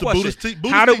lead to a to question. Buddhist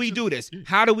How do teachers. we do this?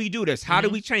 How do we do this? How do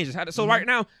we change this? So right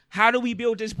now, how do we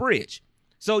build this bridge?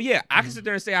 So yeah, I can sit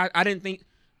there and say I didn't think.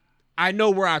 I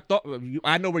know where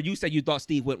you said you thought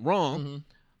Steve went wrong.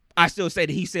 I still say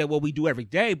that he said what we do every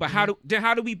day. But how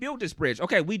do we build this bridge?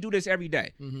 Okay, we do this every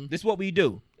day. This is what we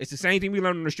do. It's the same thing we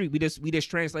learned on the street. We just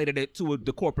translated it to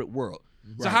the corporate world.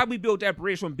 So how do we build that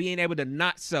bridge from being able to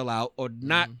not sell out or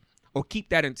not or keep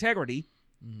that integrity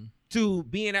to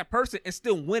being that person and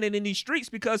still winning in these streets,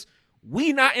 because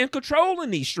we not in control in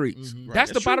these streets.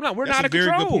 That's the bottom line. We're not in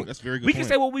control. That's a very good We point. can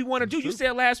say what we want to do. You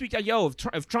said last week, yo,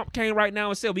 if Trump came right now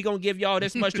and said we gonna give y'all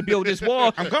this much to build this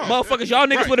wall, motherfuckers, y'all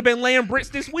niggas would have been laying bricks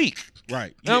this week.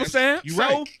 Right. You know what I'm saying? You're So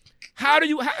right. how do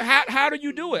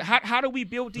you do it? How do we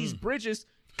build these bridges,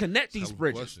 connect these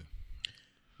bridges?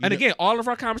 And again, all of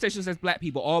our conversations as black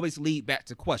people always lead back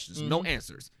to questions, no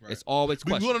answers. Right. It's always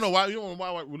But questions. you want to know why? You know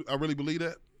why I really believe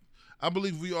that? I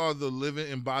believe we are the living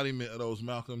embodiment of those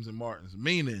Malcolms and Martins.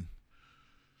 Meaning,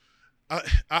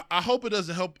 I hope it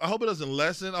doesn't help. I hope it doesn't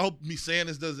lessen. I hope me saying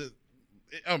this doesn't.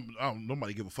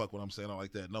 Nobody give a fuck what I'm saying. I don't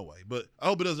like that. No way. But I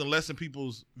hope it doesn't lessen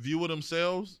people's view of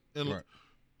themselves. And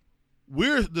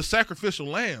we're the sacrificial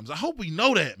lambs. I hope we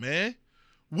know that, man.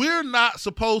 We're not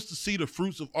supposed to see the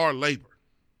fruits of our labor.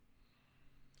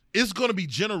 It's going to be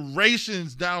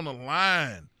generations down the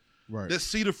line that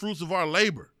see the fruits of our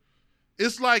labor.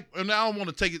 It's like, and I don't want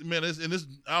to take it, man. This,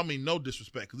 I don't mean no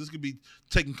disrespect, because this could be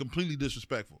taken completely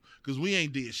disrespectful, because we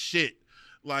ain't did shit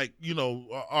like, you know,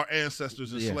 our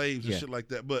ancestors and slaves and shit like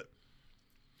that. But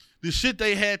the shit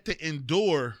they had to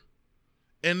endure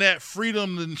and that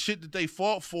freedom and shit that they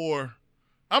fought for,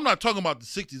 I'm not talking about the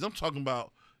 60s. I'm talking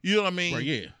about, you know what I mean? Right,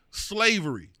 yeah.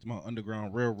 Slavery. It's my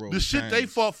Underground Railroad. The shit they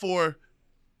fought for,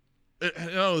 I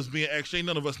know it's being extra. Ain't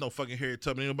none of us know fucking Harriet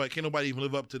Tubman. Can't nobody even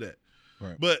live up to that.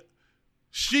 Right. But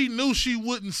she knew she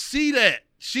wouldn't see that.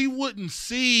 She wouldn't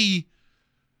see,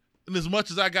 and as much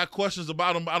as I got questions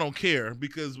about him, I don't care,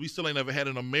 because we still ain't ever had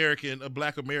a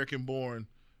black American-born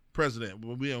president.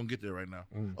 But we don't get there right now.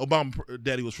 Obama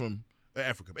daddy was from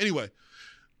Africa. But anyway,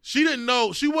 she didn't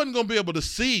know, she wasn't going to be able to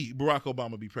see Barack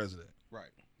Obama be president. Right.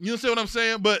 You understand what I'm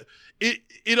saying? But it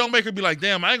don't make her be like,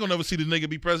 damn, I ain't going to never see the nigga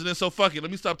be president, so fuck it.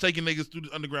 Let me stop taking niggas through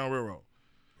the Underground Railroad.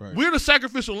 Right. We're the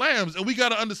sacrificial lambs, and we got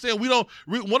to understand one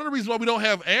of the reasons why we don't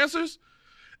have answers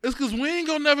is because we ain't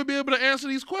going to never be able to answer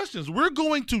these questions. We're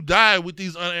going to die with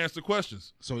these unanswered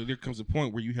questions. So there comes a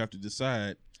point where you have to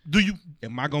decide,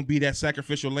 am I going to be that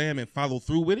sacrificial lamb and follow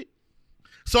through with it?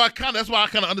 So that's why I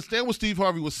kind of understand what Steve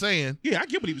Harvey was saying. Yeah, I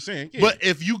get what he was saying. Yeah. But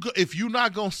if you're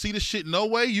not gonna see the shit no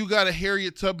way, you gotta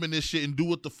Harriet Tubman this shit and do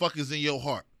what the fuck is in your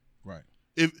heart. Right.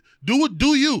 Do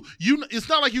you. It's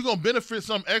not like you're gonna benefit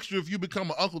some extra if you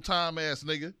become an Uncle Tom ass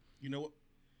nigga. You know what?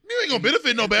 You ain't gonna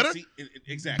benefit no better.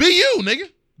 Exactly. Be you, nigga.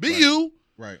 Be you.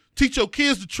 Right. Teach your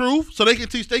kids the truth so they can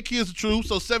teach their kids the truth.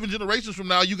 So 7 generations from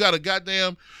now, you got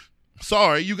a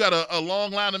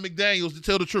long line of McDaniels to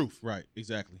tell the truth. Right.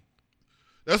 Exactly.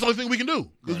 That's the only thing we can do,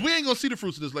 because we ain't gonna see the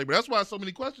fruits of this labor. That's why so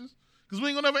many questions, because we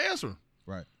ain't gonna never answer them.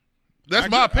 Right.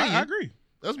 That's my opinion. I agree.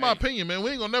 That's my opinion, man.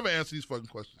 We ain't gonna never answer these fucking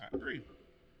questions. I agree.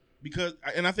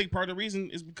 And I think part of the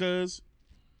reason is because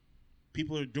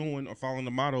people are doing or following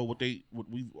the motto what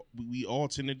we all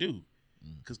tend to do.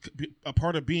 Because a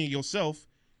part of being yourself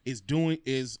is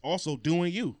also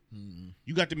doing you.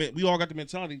 Mm-hmm. We all got the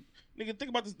mentality. Nigga, think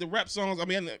about the rap songs. I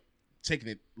mean, I'm taking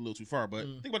it a little too far, but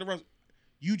think about the rap.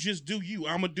 You just do you.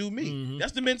 I'ma do me. Mm-hmm.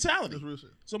 That's the mentality. That's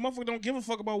so motherfucker don't give a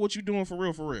fuck about what you doing for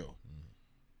real. Mm-hmm.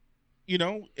 You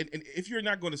know, and if you're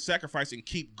not going to sacrifice and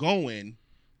keep going,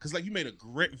 because like you made a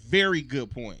very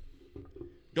good point.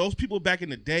 Those people back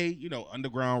in the day, you know,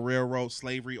 Underground Railroad,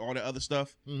 slavery, all that other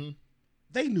stuff,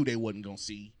 they knew they wasn't going to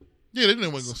see. Yeah, they knew they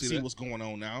wasn't going to see what's going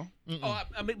on now. Oh,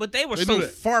 I mean, but they were so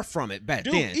far from it back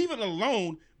then. Even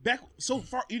alone, back so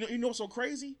far, you know what's so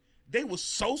crazy? They were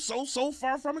so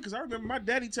far from it, because I remember my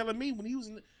daddy telling me when he was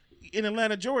in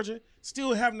Atlanta, Georgia,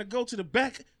 still having to go to the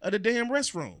back of the damn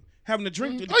restroom, having to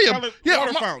drink the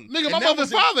water fountain. Nigga, my mother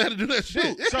and father had to do that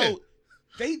shit. Dude, so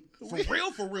they,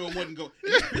 for real, wouldn't go.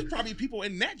 There's probably people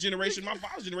in that generation, my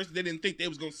father's generation, they didn't think they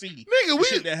was going to see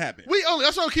shit that happened.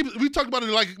 That's why we talked about it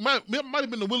like, it might have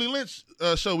been the Willie Lynch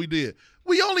show we did.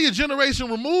 We only a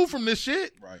generation removed from this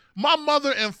shit. Right. My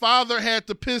mother and father had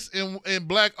to piss in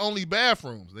black-only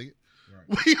bathrooms, nigga.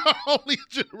 We are only a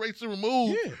generation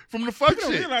removed from the fuck shit.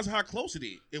 You don't realize how close it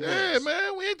was. Yeah,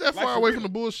 man. We ain't that far away from the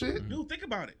bullshit. Dude, think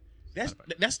about it.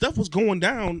 That stuff was going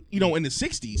down, you know, in the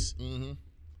 60s.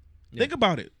 Mm-hmm. Think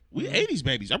about it. We 80s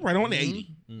babies. I'm right on the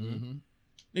 80. Mm-hmm.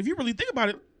 If you really think about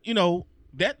it, you know,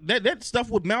 that stuff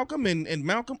with Malcolm and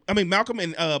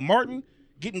Martin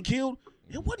getting killed,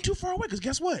 it wasn't too far away, because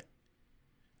guess what?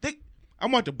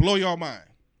 I'm about to blow y'all mind.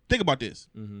 Think about this.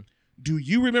 Mm-hmm. Do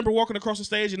you remember walking across the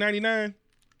stage in 99?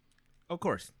 Of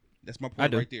course. That's my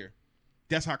point right there.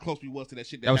 That's how close we was to that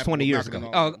shit. That was 20 years ago.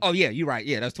 Oh, yeah, you're right.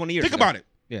 Yeah, that was 20 years ago. Think about it.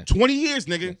 Yeah. 20 years,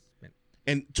 nigga. Yeah.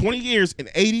 And 20 years in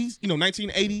the 80s, you know,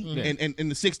 1980 and in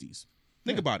the 60s.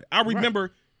 Think about it. I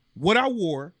remember what I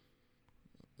wore.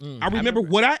 I remember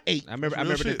what I ate. I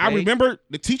remember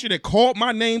the teacher that called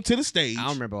my name to the stage. I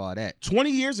don't remember all that.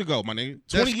 20 years ago, my nigga.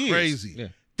 20 years. Crazy. Yeah.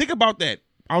 Think about that.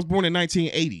 I was born in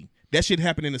 1980. That shit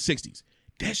happened in the 60s.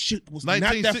 That shit was not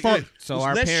that far. So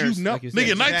our parents, like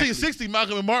nigga, in 1960,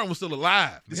 Malcolm and Martin was still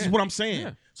alive. This is what I'm saying.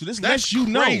 Yeah. So this lets you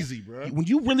know, crazy, bro. When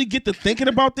you really get to thinking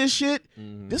about this shit,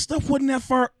 this stuff wasn't that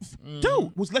far.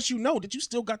 Dude, was lets you know that you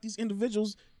still got these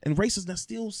individuals and races that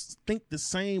still think the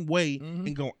same way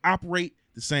and gonna operate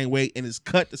the same way and is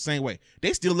cut the same way.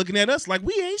 They still looking at us like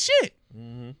we ain't shit.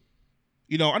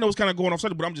 You know, I know it's kind of going off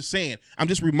subject, but I'm just saying. I'm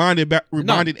just reminding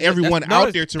everyone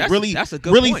out there to really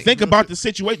think about the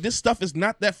situation. This stuff is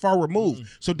not that far removed.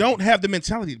 So don't have the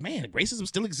mentality, man, racism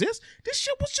still exists. This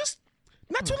shit was just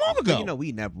not too long ago. You know,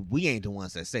 we ain't the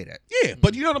ones that say that. Yeah,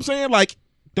 but you know what I'm saying? Like,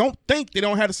 don't think they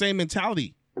don't have the same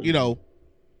mentality, you know,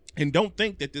 and don't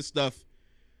think that this stuff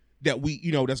that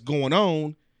that's going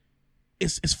on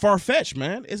is far-fetched,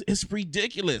 man. It's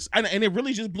ridiculous. And it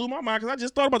really just blew my mind, because I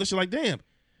just thought about this shit like, damn.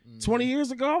 20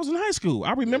 years ago, I was in high school.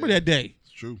 I remember that day.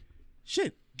 It's true.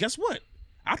 Shit, guess what?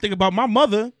 I think about my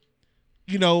mother,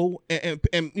 you know,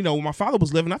 and you know, when my father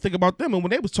was living, I think about them. And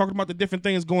when they was talking about the different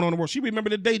things going on in the world, she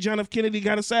remembered the day John F. Kennedy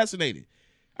got assassinated.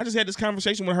 I just had this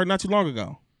conversation with her not too long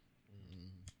ago.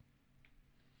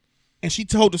 And she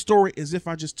told the story as if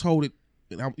I just told it,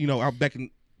 you know, out back in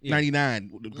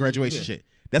 99, the graduation shit.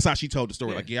 That's how she told the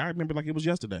story. Yeah. Like, yeah, I remember like it was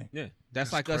yesterday. Yeah,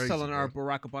 that's like crazy, us telling our bro.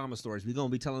 Barack Obama stories. We're gonna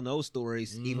be telling those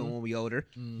stories even when we older.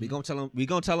 We're gonna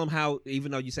tell them how,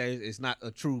 even though you say it's not a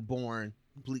true born,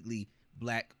 completely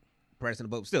black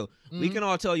president, but still, we can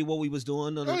all tell you what we was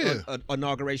doing on a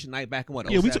inauguration night back in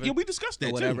what? Yeah, 07? we discussed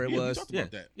that or whatever too. it was. We talked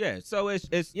about that. Yeah. So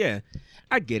it's yeah,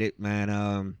 I get it,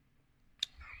 man.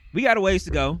 We got a ways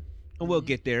to go, and we'll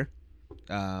get there.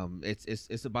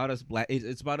 It's about us black.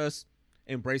 It's about us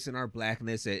embracing our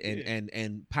blackness and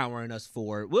empowering us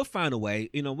forward. We'll find a way.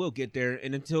 You know, we'll get there.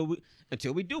 And until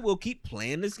we do, we'll keep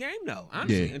playing this game. Though,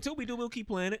 honestly, until we do, we'll keep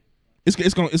playing it. It's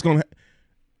gonna.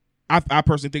 I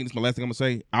personally think this is my last thing I'm gonna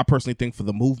say. I personally think for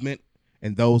the movement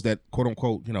and those that quote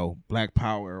unquote, you know, black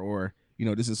power or, you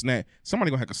know, this is that, somebody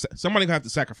gonna have to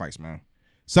sacrifice, man.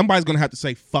 Somebody's gonna have to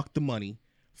say fuck the money,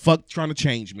 fuck trying to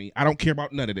change me. I don't care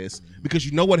about none of this, because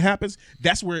you know what happens.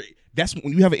 That's when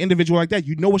you have an individual like that.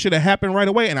 You know what should have happened right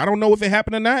away, and I don't know if it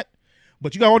happened or not.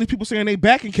 But you got all these people saying they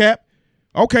backing Cap.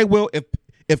 Okay, well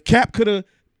if Cap could have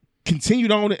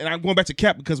continued on it, and I'm going back to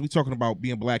Cap because we're talking about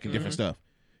being black and different stuff.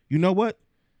 You know what?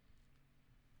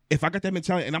 If I got that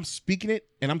mentality and I'm speaking it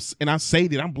and I say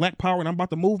that I'm black power and I'm about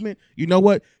the movement, you know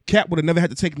what? Cap would have never had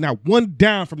to take not one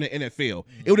down from the NFL.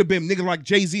 It would have been nigga like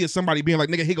Jay-Z or somebody being like,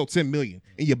 nigga, here go $10 million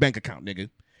in your bank account, nigga.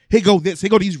 Here go this. Here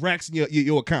go these racks in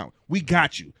your account. We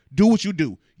got you. Do what you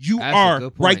do. You That's are a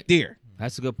good point. right there.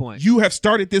 That's a good point. You have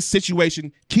started this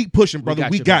situation. Keep pushing, brother.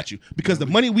 We got you. Because the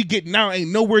money we get now ain't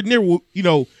nowhere near, you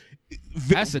know,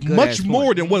 That's a good much ass more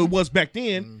point. than what it was back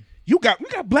then. We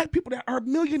got black people that are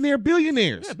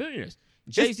billionaires. Yeah, billionaires.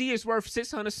 Jay-Z is worth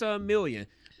 600-some million.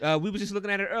 We were just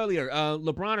looking at it earlier.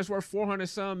 LeBron is worth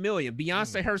 400-some million.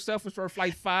 Beyonce herself is worth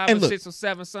like 5 And or look, 6 or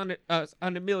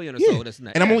 700 million or Yeah. so. That's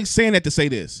not. And I'm only saying that to say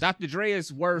this. Dr. Dre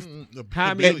is worth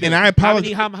how a many? billion. And I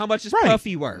apologize. How much is Right.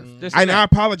 Puffy worth? This And I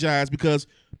that. apologize because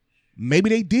maybe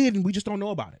they did and we just don't know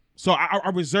about it. So I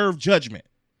reserve judgment.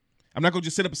 I'm not gonna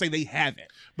just sit up and say they haven't.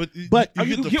 But You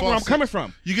get get where I'm coming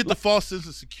from. You get the false sense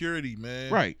of security,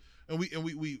 man. Right. And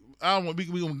we I don't want we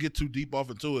gonna get too deep off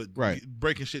into it, Right.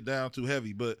 breaking shit down too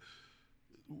heavy. But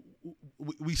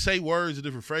we say words in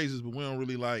different phrases, but we don't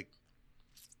really like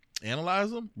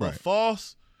analyze them. Right. A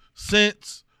false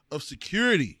sense of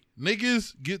security.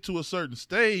 Niggas get to a certain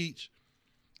stage,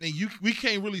 and we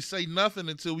can't really say nothing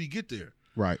until we get there.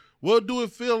 Right. What do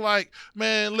it feel like?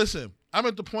 Man, listen, I'm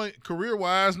at the point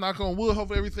career-wise, knock on wood,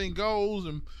 hopefully everything goes,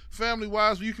 and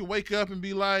family-wise, where you can wake up and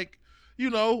be like, you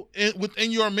know,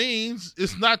 within your means,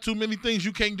 it's not too many things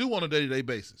you can't do on a day-to-day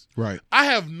basis. Right. I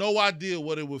have no idea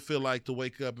what it would feel like to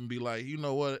wake up and be like, you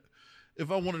know what?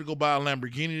 If I wanted to go buy a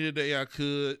Lamborghini today, I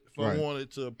could. If I Right.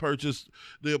 wanted to purchase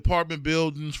the apartment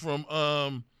buildings from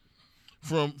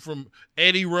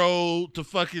Eddie Road to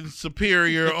fucking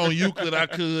Superior on Euclid, I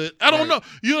could. I don't know.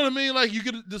 You know what I mean? Like, you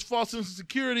get this false sense of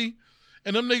security,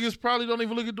 and them niggas probably don't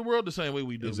even look at the world the same way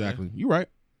we do. Exactly. Man. You're right.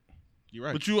 You're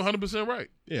right. But you're 100% right.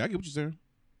 Yeah, I get what you're saying.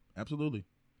 Absolutely.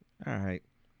 All right.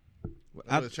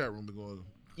 The chat room been going.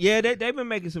 Yeah, they've been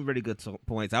making some really good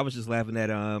points. I was just laughing at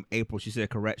April. She said,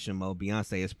 "Correction, Mo.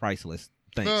 Beyonce is priceless."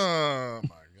 Thanks. Oh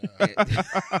my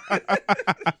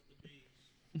god.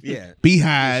 Yeah,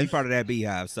 Beehive. she's part of that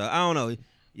beehive. So I don't know.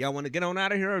 Y'all want to get on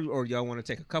out of here, or y'all want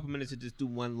to take a couple minutes to just do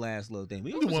one last little thing?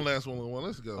 We'll do one last one.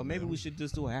 Let's go. Or maybe man. we should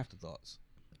just do afterthoughts.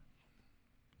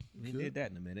 We did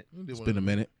that in a minute. We'll do It's one been a of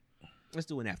them. minute. Let's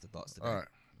do an afterthoughts today. All right.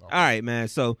 All right, man.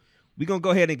 So we're gonna go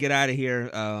ahead and get out of here.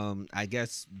 I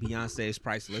guess Beyonce is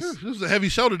priceless. This is a heavy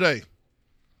show today.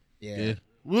 Yeah.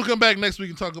 We'll come back next week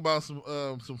and talk about some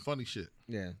funny shit.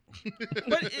 Yeah.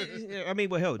 But I mean,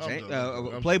 well, hell, I'm Jane,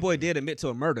 joking. Playboy did admit to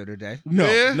a murder today. No,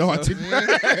 Yeah? no, I didn't.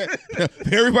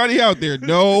 Everybody out there,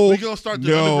 no. We gonna start the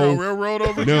no. Underground Railroad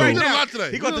over. No. We did a lot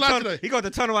today. He got the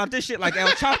tunnel out this shit like El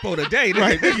Chapo today.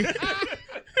 Right.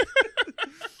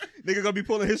 Nigga gonna be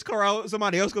pulling his car out.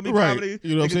 Somebody else gonna be Right. probably.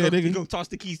 You know what I'm saying, nigga? He gonna toss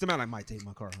the keys to me. I might take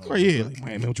my car home. Right, yeah. Like,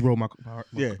 man, don't you roll my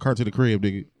Yeah. car to the crib,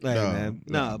 nigga. Hey, man.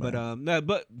 No,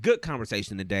 but good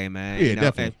conversation today, man. Yeah, You know,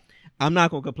 definitely. and I'm not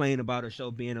gonna complain about a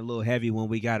show being a little heavy when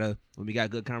we got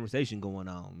good conversation going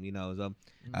on. You know,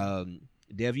 so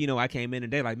Dev, you know, I came in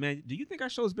today like, man, do you think our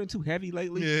show's been too heavy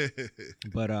lately? Yeah.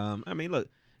 But I mean, look,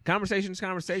 conversation is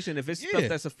conversation. If it's Yeah. stuff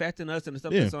that's affecting us and the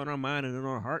stuff Yeah. that's on our mind and in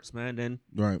our hearts, man, then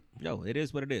Right. yo, it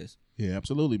is what it is. Yeah,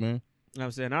 absolutely, man. know what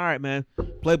I'm saying? All right, man.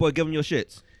 Playboy, give him your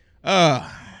shits.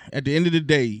 At the end of the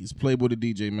day, it's Playboy the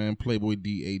DJ, man. Playboy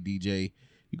DADJ.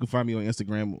 You can find me on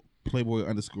Instagram,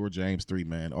 Playboy_James3,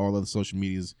 man. All other social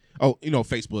medias. Oh,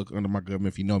 Facebook under my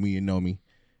government. If you know me, you know me.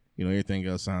 Everything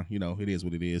else, it is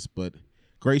what it is. But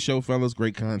great show, fellas.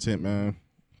 Great content, man.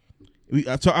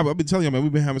 I've been telling you, man,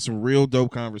 we've been having some real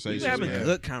dope conversations. We've been having man.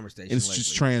 good conversations. And it's lately.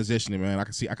 just transitioning, man. I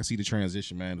can see the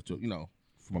transition, man. To,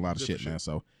 from a lot of shit, man.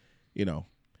 So,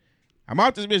 I'm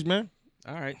out this bitch, man.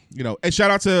 All right. And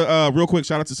shout out to real quick.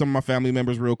 Shout out to some of my family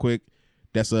members, real quick.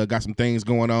 That's got some things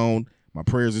going on. My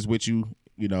prayers is with you.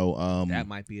 That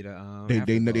might be the.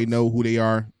 They know who they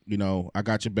are. I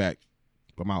got your back.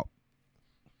 I'm out.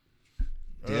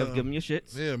 Dev, give them your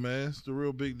shits. Yeah, man. It's the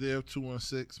real big Dev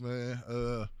 216,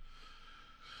 man.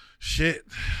 Shit.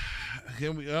 I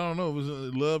don't know. It was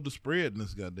love to spread in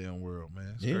this goddamn world,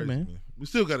 man. It's crazy, man. We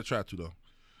still got to try to, though.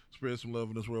 Spread some love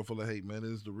in this world full of hate, man.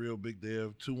 It is the real big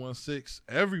Dev 216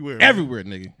 everywhere. Man. Everywhere,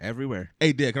 nigga. Everywhere.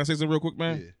 Hey, Dev, can I say something real quick,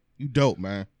 man? Yeah. You dope,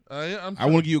 man. I want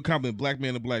to give you a compliment. Black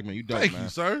man to black man. You dope, Thank man. you,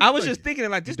 sir. I was just thinking,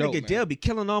 like, this Dope, nigga man. Dev be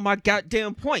killing all my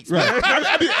goddamn points. Right. Man.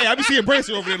 I be seeing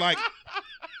Branson over there like,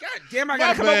 God damn, I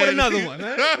gotta come up with another one.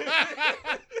 Man.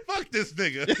 Fuck this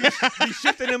nigga. Be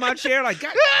shifting in my chair like,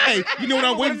 God. hey, you know what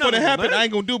I'm waiting for to another one, happen? man. I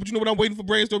ain't gonna do it, but you know what I'm waiting for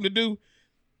Brainstorm to do?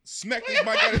 Smack this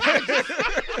mic out of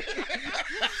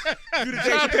Do the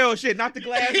Dave Chappelle shit, knock the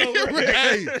glass over.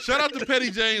 Hey, shout out to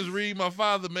Petty James Reed, my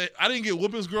father, man. I didn't get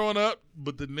whoopings growing up,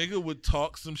 but the nigga would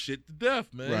talk some shit to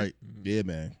death, man. Right. Yeah,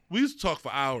 man. We used to talk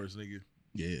for hours, nigga.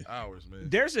 Yeah. Hours, man.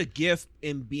 There's a gift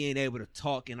in being able to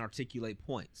talk and articulate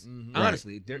points. Mhm.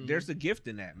 Honestly, there's a gift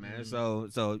in that, man.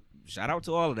 So shout out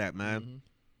to all of that, man.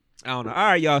 I don't know. All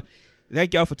right, y'all.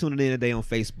 Thank y'all for tuning in today on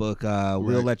Facebook.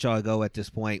 We'll let y'all go at this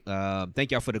point.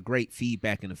 Thank y'all for the great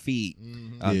feedback in the feed.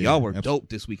 Y'all were dope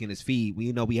this week in this feed.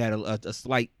 We had a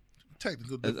slight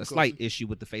Technical a slight issue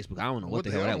with the Facebook. I don't know what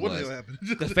the hell that what was. the hell happened?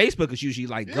 Because Facebook is usually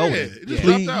like going. it just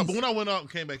Please. dropped out. But when I went out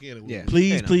and came back in, it was Yeah.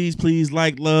 Please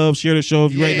like, love, share the show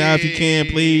right now if you can,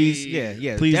 please.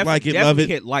 Yeah. Please like it, love it.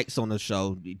 Hit likes on the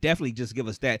show. Definitely just give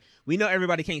us that. We know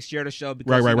everybody can't share the show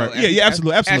because Right.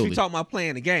 Absolutely. As we talk about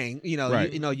playing the game,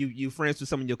 Right. you friends with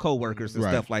some of your coworkers and Right.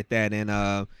 stuff like that, and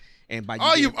by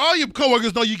all your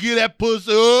coworkers know you get that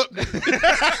pussy up.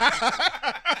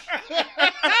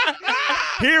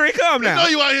 Here he come They now. know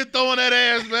you out here throwing that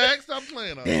ass back. Stop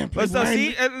playing on it. But so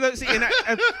see, and yo,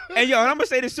 and I'm gonna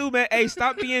say this too, man. Hey,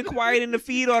 stop being quiet in the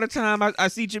feed all the time. I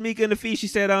see Jamaica in the feed. She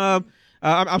said, I'm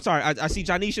sorry. I see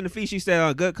Janisha in the feed. She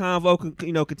said, good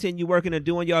convo. Continue working and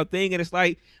doing y'all thing. And it's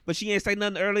like, but she ain't say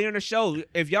nothing earlier in the show.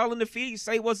 If y'all in the feed,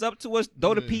 say what's up to us.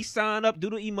 Throw the peace sign up. Do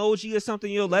the emoji or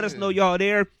something. Let us know y'all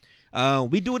there.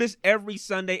 We do this every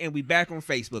Sunday, and we back on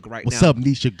Facebook right now. What's up,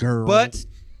 Nisha girl?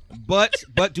 But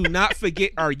do not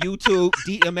forget our YouTube,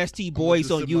 DMST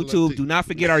Boys on YouTube. Do not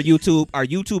forget our YouTube. Our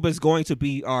YouTube is going to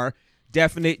be our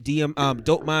definite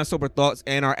Dope Mind Sober Thoughts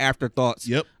and our Afterthoughts.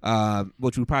 Yep.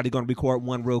 Which we're probably going to record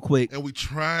one real quick. And we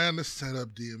trying to set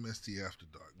up DMST After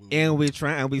Dark. And we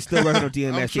still working on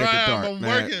DMST After Dark. I'm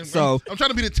man. working. So I'm trying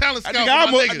to be the talent I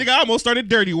scout. think I almost started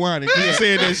dirty whining. You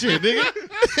saying that shit, nigga.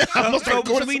 So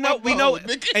we know,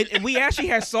 and we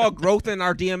actually saw growth in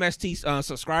our DMST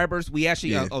subscribers. We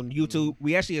actually on YouTube,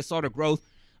 we actually saw the growth.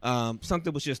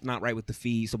 Something was just not right with the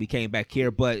feed, so we came back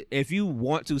here. But if you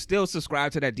want to, still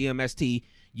subscribe to that DMST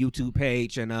YouTube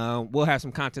page, and we'll have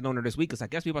some content on there this week. Because I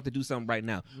guess we're about to do something right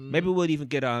now. Maybe we'll even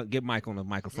get Mike on the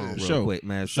microphone real quick,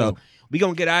 man. So we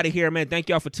gonna get out of here, man. Thank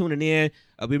y'all for tuning in.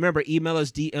 Remember, email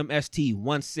us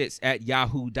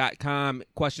dmst16@yahoo.com.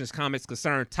 Questions, comments,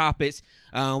 concerns, topics.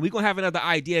 We're gonna have another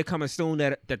idea coming soon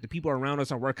that the people around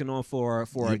us are working on for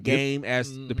a game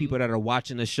as the people that are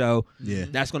watching the show. Yeah.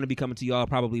 That's gonna be coming to y'all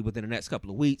probably within the next couple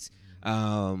of weeks.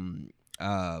 Follow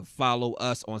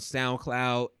us on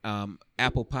SoundCloud,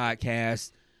 Apple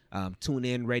Podcasts,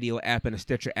 TuneIn Radio app, and a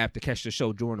Stitcher app to catch the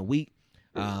show during the week.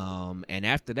 And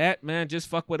after that, man, just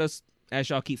fuck with us as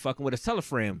y'all keep fucking with us. Tell a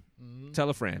friend. Tell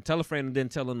a friend, and then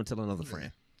tell them to tell another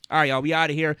friend. All right, y'all, we out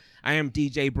of here. I am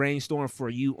DJ Brainstorm for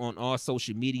you on all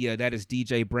social media. That is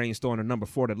DJ Brainstorm, the number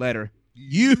 4, the letter.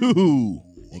 You.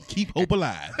 And keep hope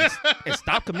alive. And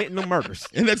stop committing no murders.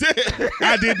 And that's it.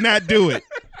 I did not do it.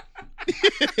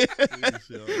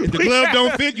 If the glove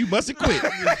don't fit, you must have quit.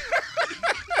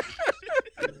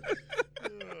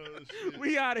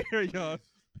 We out of here, y'all. All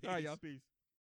right, y'all, peace.